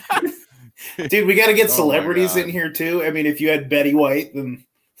 Dude, we got to get celebrities in here too. I mean, if you had Betty White, then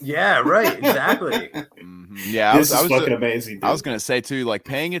yeah, right, exactly. Yeah, this is fucking amazing. Dude. I was gonna say too, like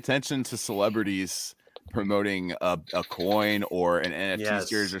paying attention to celebrities promoting a coin or an NFT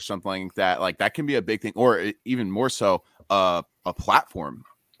series or something like that. Like that can be a big thing, or even more so, a platform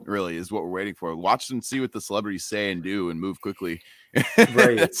really is what we're waiting for. Watch and see what the celebrities say and do and move quickly.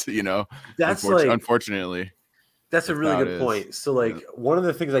 Right. That's unfortunately. That's a really good point. So like one of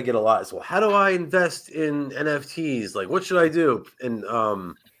the things I get a lot is, well, how do I invest in NFTs? Like, what should I do? And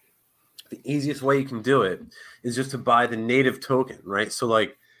the easiest way you can do it is just to buy the native token, right? So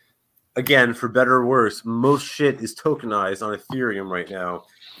like, again, for better or worse, most shit is tokenized on Ethereum right now.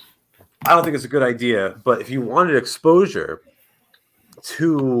 I don't think it's a good idea, but if you wanted exposure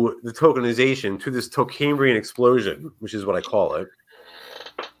to the tokenization, to this Tokembrian explosion, which is what I call it,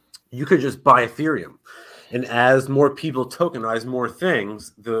 you could just buy Ethereum. And as more people tokenize more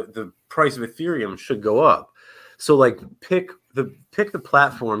things, the price of Ethereum should go up. So like pick the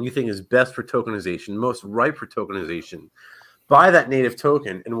platform you think is best for tokenization, most ripe for tokenization. Buy that native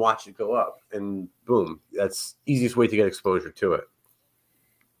token and watch it go up. And boom, that's easiest way to get exposure to it.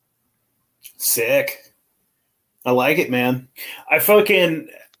 Sick. I like it, man. I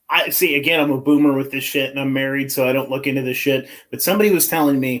see, again, I'm a boomer with this shit and I'm married, so I don't look into this shit. But somebody was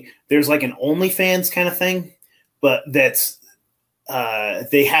telling me there's like an OnlyFans kind of thing, but that's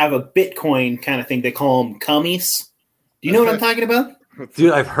they have a Bitcoin kind of thing. They call them cummies. Do you know what I'm talking about?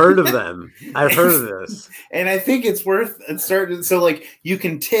 Dude, I've heard of them. I've heard of this. And I think it's worth starting. So like you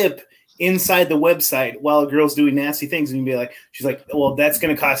can tip inside the website while a girl's doing nasty things, and you can be like, she's like, well, that's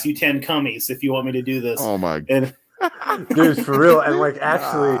going to cost you 10 cummies if you want me to do this. Oh my God. Dude, for real. And like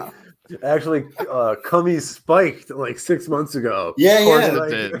actually cummies spiked like 6 months ago. Yeah,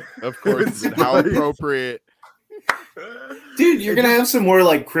 Of course. How appropriate. Dude, you're gonna have some more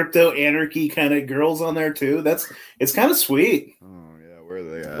like crypto anarchy kind of girls on there too. It's kind of sweet. Oh yeah, where are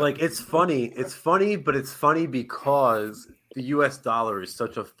they at? Like it's funny, but it's funny because the US dollar is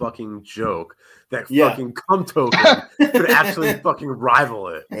such a fucking joke that fucking cum token could actually fucking rival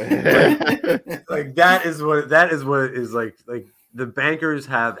it. Like that is what it is like the bankers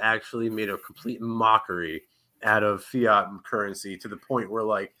have actually made a complete mockery out of fiat currency to the point where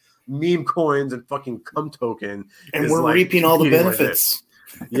like meme coins and fucking cum token, and we're like reaping all the benefits.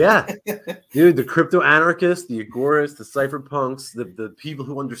 Yeah, dude, the crypto anarchists, the agorists, the cypherpunks, the people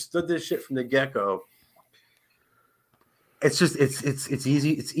who understood this shit from the get-go. It's just it's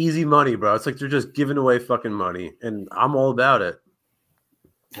easy money, bro. It's like they're just giving away fucking money, and I'm all about it.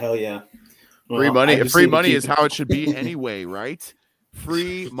 Hell yeah. Well, free money is how it should be anyway, right?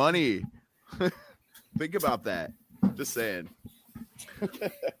 Free money. Think about that. Just saying.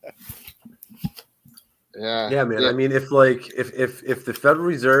 Yeah, man. Yeah. I mean, if the Federal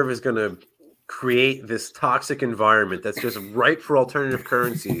Reserve is going to create this toxic environment that's just ripe for alternative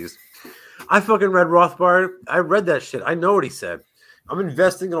currencies, I fucking read Rothbard. I read that shit. I know what he said. I'm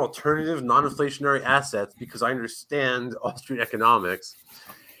investing in alternative, non-inflationary assets because I understand Austrian economics,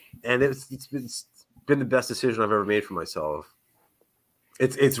 and it's been the best decision I've ever made for myself.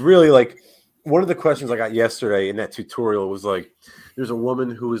 It's really like one of the questions I got yesterday in that tutorial was like, there's a woman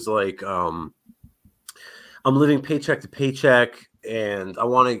who was like, I'm living paycheck to paycheck and I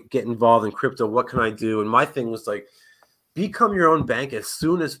want to get involved in crypto. What can I do? And my thing was like, become your own bank as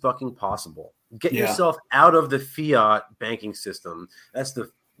soon as fucking possible. Get yourself out of the fiat banking system. That's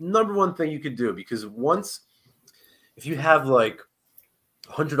the number one thing you could do, because if you have like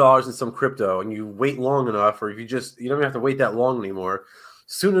 $100 in some crypto and you wait long enough, or if you don't even have to wait that long anymore,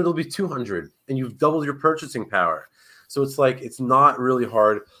 soon it'll be 200 and you've doubled your purchasing power. So it's like, it's not really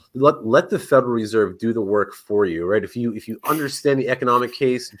hard. Let the Federal Reserve do the work for you, right? If you understand the economic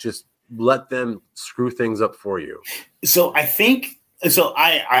case, just let them screw things up for you. So I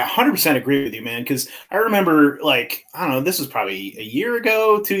 100% agree with you, man. Because I remember, like, I don't know, this was probably a year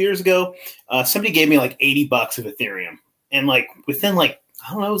ago, 2 years ago. Somebody gave me like $80 of Ethereum, and like within like,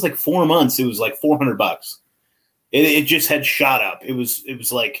 I don't know, it was like 4 months, it was like $400. It just had shot up. It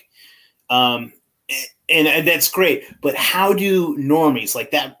was like, and that's great. But how do normies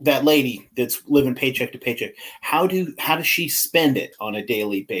like that lady that's living paycheck to paycheck? How does she spend it on a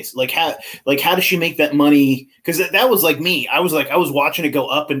daily basis? Like how does she make that money? Because that was like me. I was watching it go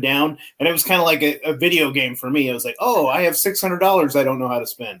up and down, and it was kind of like a video game for me. I was like, oh, I have $600. I don't know how to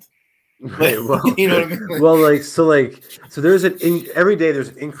spend. Right. Well, you know what I mean? Well, so there's every day there's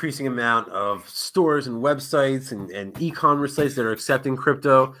an increasing amount of stores and websites and e-commerce sites that are accepting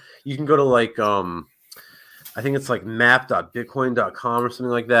crypto. You can go to like I think it's like map.bitcoin.com or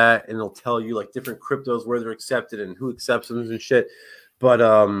something like that, and it'll tell you like different cryptos where they're accepted and who accepts them and shit. But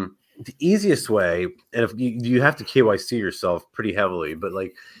the easiest way, and if you have to KYC yourself pretty heavily, but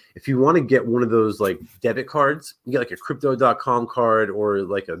like if you want to get one of those like debit cards, you get like a crypto.com card or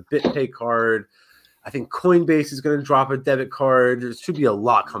like a BitPay card. I think Coinbase is going to drop a debit card. There should be a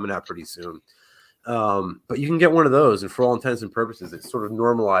lot coming out pretty soon. But you can get one of those, and for all intents and purposes, it sort of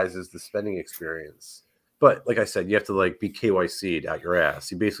normalizes the spending experience. But like I said, you have to like be KYC'd out your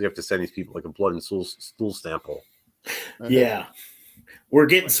ass. You basically have to send these people like a blood and stool sample. Yeah. We're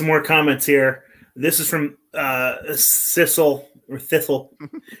getting some more comments here. This is from Sissel or Thithel.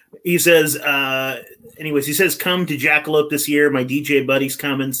 He says, anyways, he says, come to Jackalope this year. My DJ buddy's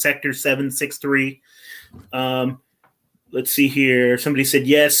coming, Sector 763. Let's see here. Somebody said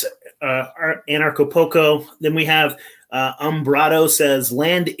yes, Anarcho-Poco. Then we have Umbrato says,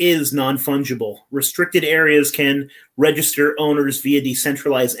 land is non-fungible. Restricted areas can register owners via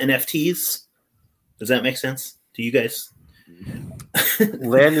decentralized NFTs. Does that make sense to you guys?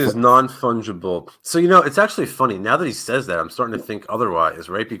 Land is non-fungible. So, you know, it's actually funny. Now that he says that, I'm starting to think otherwise,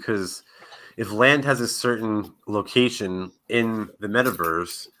 right? Because if land has a certain location in the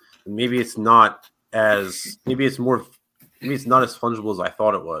metaverse, maybe it's not as maybe it's not as fungible as I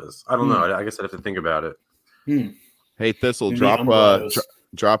thought it was. I don't know. I guess I'd have to think about it. Hey, Thistle, drop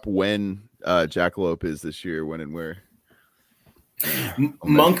when Jackalope is this year, when and where.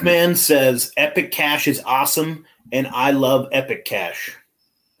 Monkman says Epic Cash is awesome, and I love Epic Cash.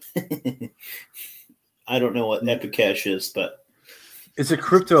 I don't know what Epic Cash is, but it's a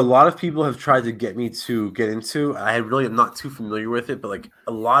crypto a lot of people have tried to get me to get into. I really am not too familiar with it, but like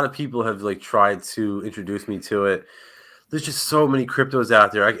a lot of people have like tried to introduce me to it. There's just so many cryptos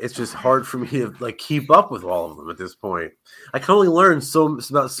out there. It's just hard for me to like keep up with all of them at this point. I can only learn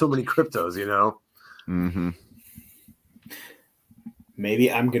about so many cryptos, you know. Mm-hmm.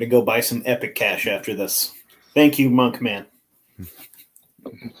 Maybe I'm going to go buy some Epic Cash after this. Thank you, Monkman.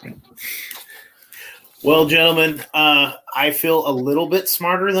 Well, gentlemen, I feel a little bit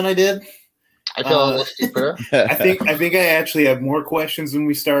smarter than I did. I feel a little stupider. I think I actually have more questions than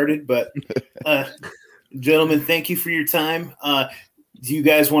we started, but gentlemen, thank you for your time. Do you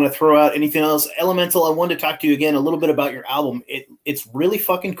guys want to throw out anything else? ELAmental, I wanted to talk to you again a little bit about your album. It's really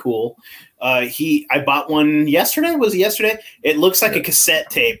fucking cool. I bought one yesterday. Was it yesterday? It looks like a cassette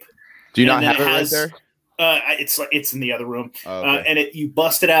tape. Do you not have it right there? It's in the other room. Oh, okay. And you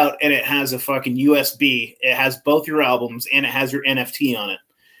bust it out, and it has a fucking USB. It has both your albums, and it has your NFT on it.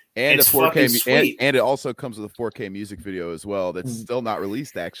 And it's a 4K, sweet. and it also comes with a 4K music video as well. That's still not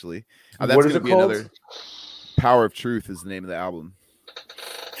released, actually. That's what is going to it be called? another. Power of Truth is the name of the album.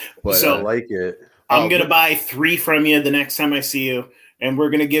 But, So I like it. I'm going to buy 3 from you the next time I see you, and we're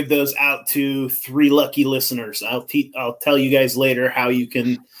going to give those out to 3 lucky listeners. I'll tell you guys later how you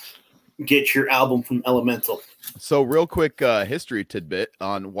can get your album from ELAmental. So real quick history tidbit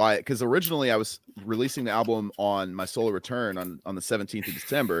on why, because originally I was releasing the album on my solo return on the 17th of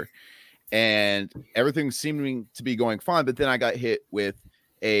December, and everything seeming to be going fine, but then I got hit with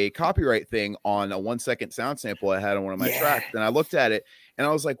a copyright thing on a 1-second sound sample I had on one of my tracks, and I looked at it and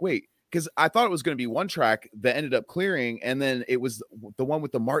I was like, wait, because I thought it was going to be one track that ended up clearing, and then it was the one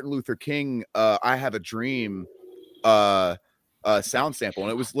with the Martin Luther King I Have a Dream sound sample,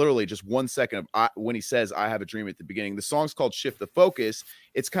 and it was literally just 1 second of when he says I have a dream at the beginning. The song's called Shift the Focus.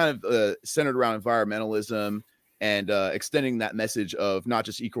 It's kind of centered around environmentalism and extending that message of not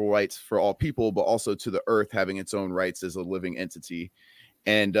just equal rights for all people, but also to the earth having its own rights as a living entity.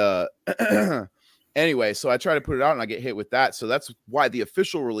 And anyway, so I try to put it out and I get hit with that. So that's why the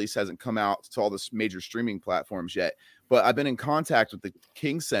official release hasn't come out to all the major streaming platforms yet. But I've been in contact with the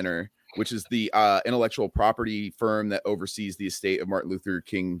King Center, which is the intellectual property firm that oversees the estate of Martin Luther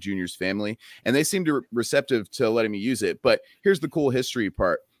King Jr.'s family. And they seem to receptive to letting me use it. But here's the cool history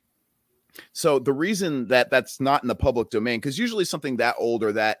part. So the reason that that's not in the public domain, because usually something that old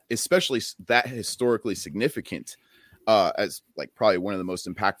or that, especially that historically significant, as like probably one of the most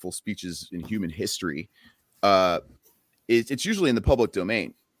impactful speeches in human history, it's usually in the public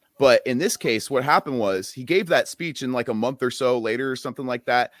domain. But in this case, what happened was he gave that speech, and like a month or so later or something like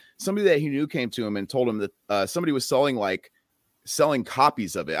that, somebody that he knew came to him and told him that somebody was selling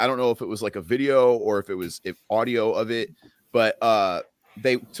copies of it. I don't know if it was like a video or if it was audio of it, but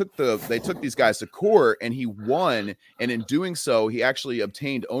they took these guys to court, and he won. And in doing so, he actually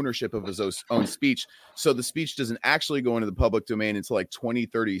obtained ownership of his own speech. So the speech doesn't actually go into the public domain until like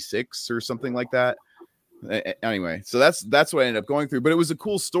 2036 or something like that. Anyway, so that's what I ended up going through. But it was a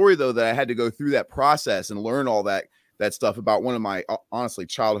cool story, though, that I had to go through that process and learn all that stuff about one of my honestly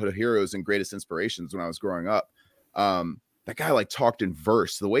childhood heroes and greatest inspirations when I was growing up. That guy like talked in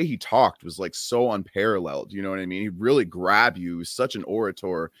verse. The way he talked was like so unparalleled. You know what I mean? He'd really grab you. He was such an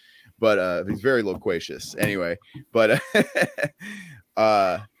orator, but he's very loquacious anyway. But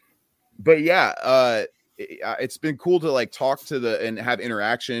yeah, it's been cool to like talk to and have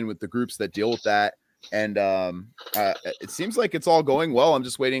interaction with the groups that deal with that. And it seems like it's all going well. I'm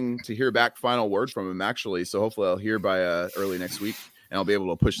just waiting to hear back final word from him, actually. So hopefully I'll hear by early next week, and I'll be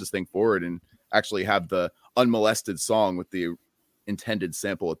able to push this thing forward and actually have the unmolested song with the intended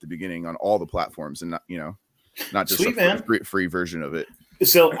sample at the beginning on all the platforms, and not just Sweet, a free version of it.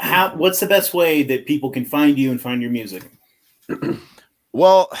 So what's the best way that people can find you and find your music?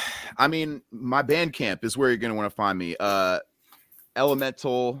 Well, I mean, my Bandcamp is where you're going to want to find me.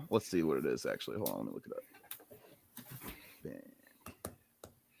 ELAmental. Let's see what it is, actually. Hold on, let me look it up.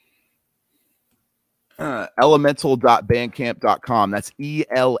 ELAmental.bandcamp.com. That's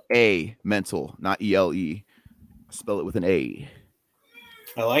ELAmental, not ELE. Spell it with an A.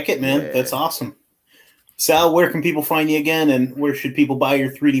 I like it, man. Yeah. That's awesome. Sal, where can people find you again, and where should people buy your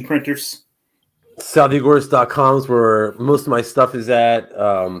 3D printers? SalVigoris.com is where most of my stuff is at.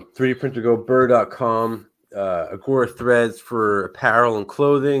 3dprintergoburr.com. Agora Threads for apparel and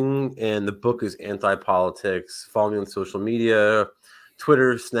clothing, and the book is Anti-Politics. Follow me on social media,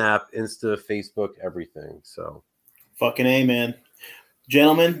 Twitter, Snap, Insta, Facebook, everything. So fucking A, man.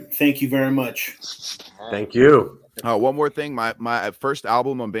 Gentlemen, thank you very much. Thank you. One more thing, my first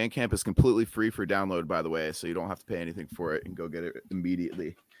album on Bandcamp is completely free for download, by the way, so you don't have to pay anything for it and go get it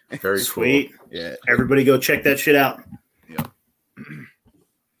immediately. Very sweet. Cool. Yeah. Everybody go check that shit out. Yep.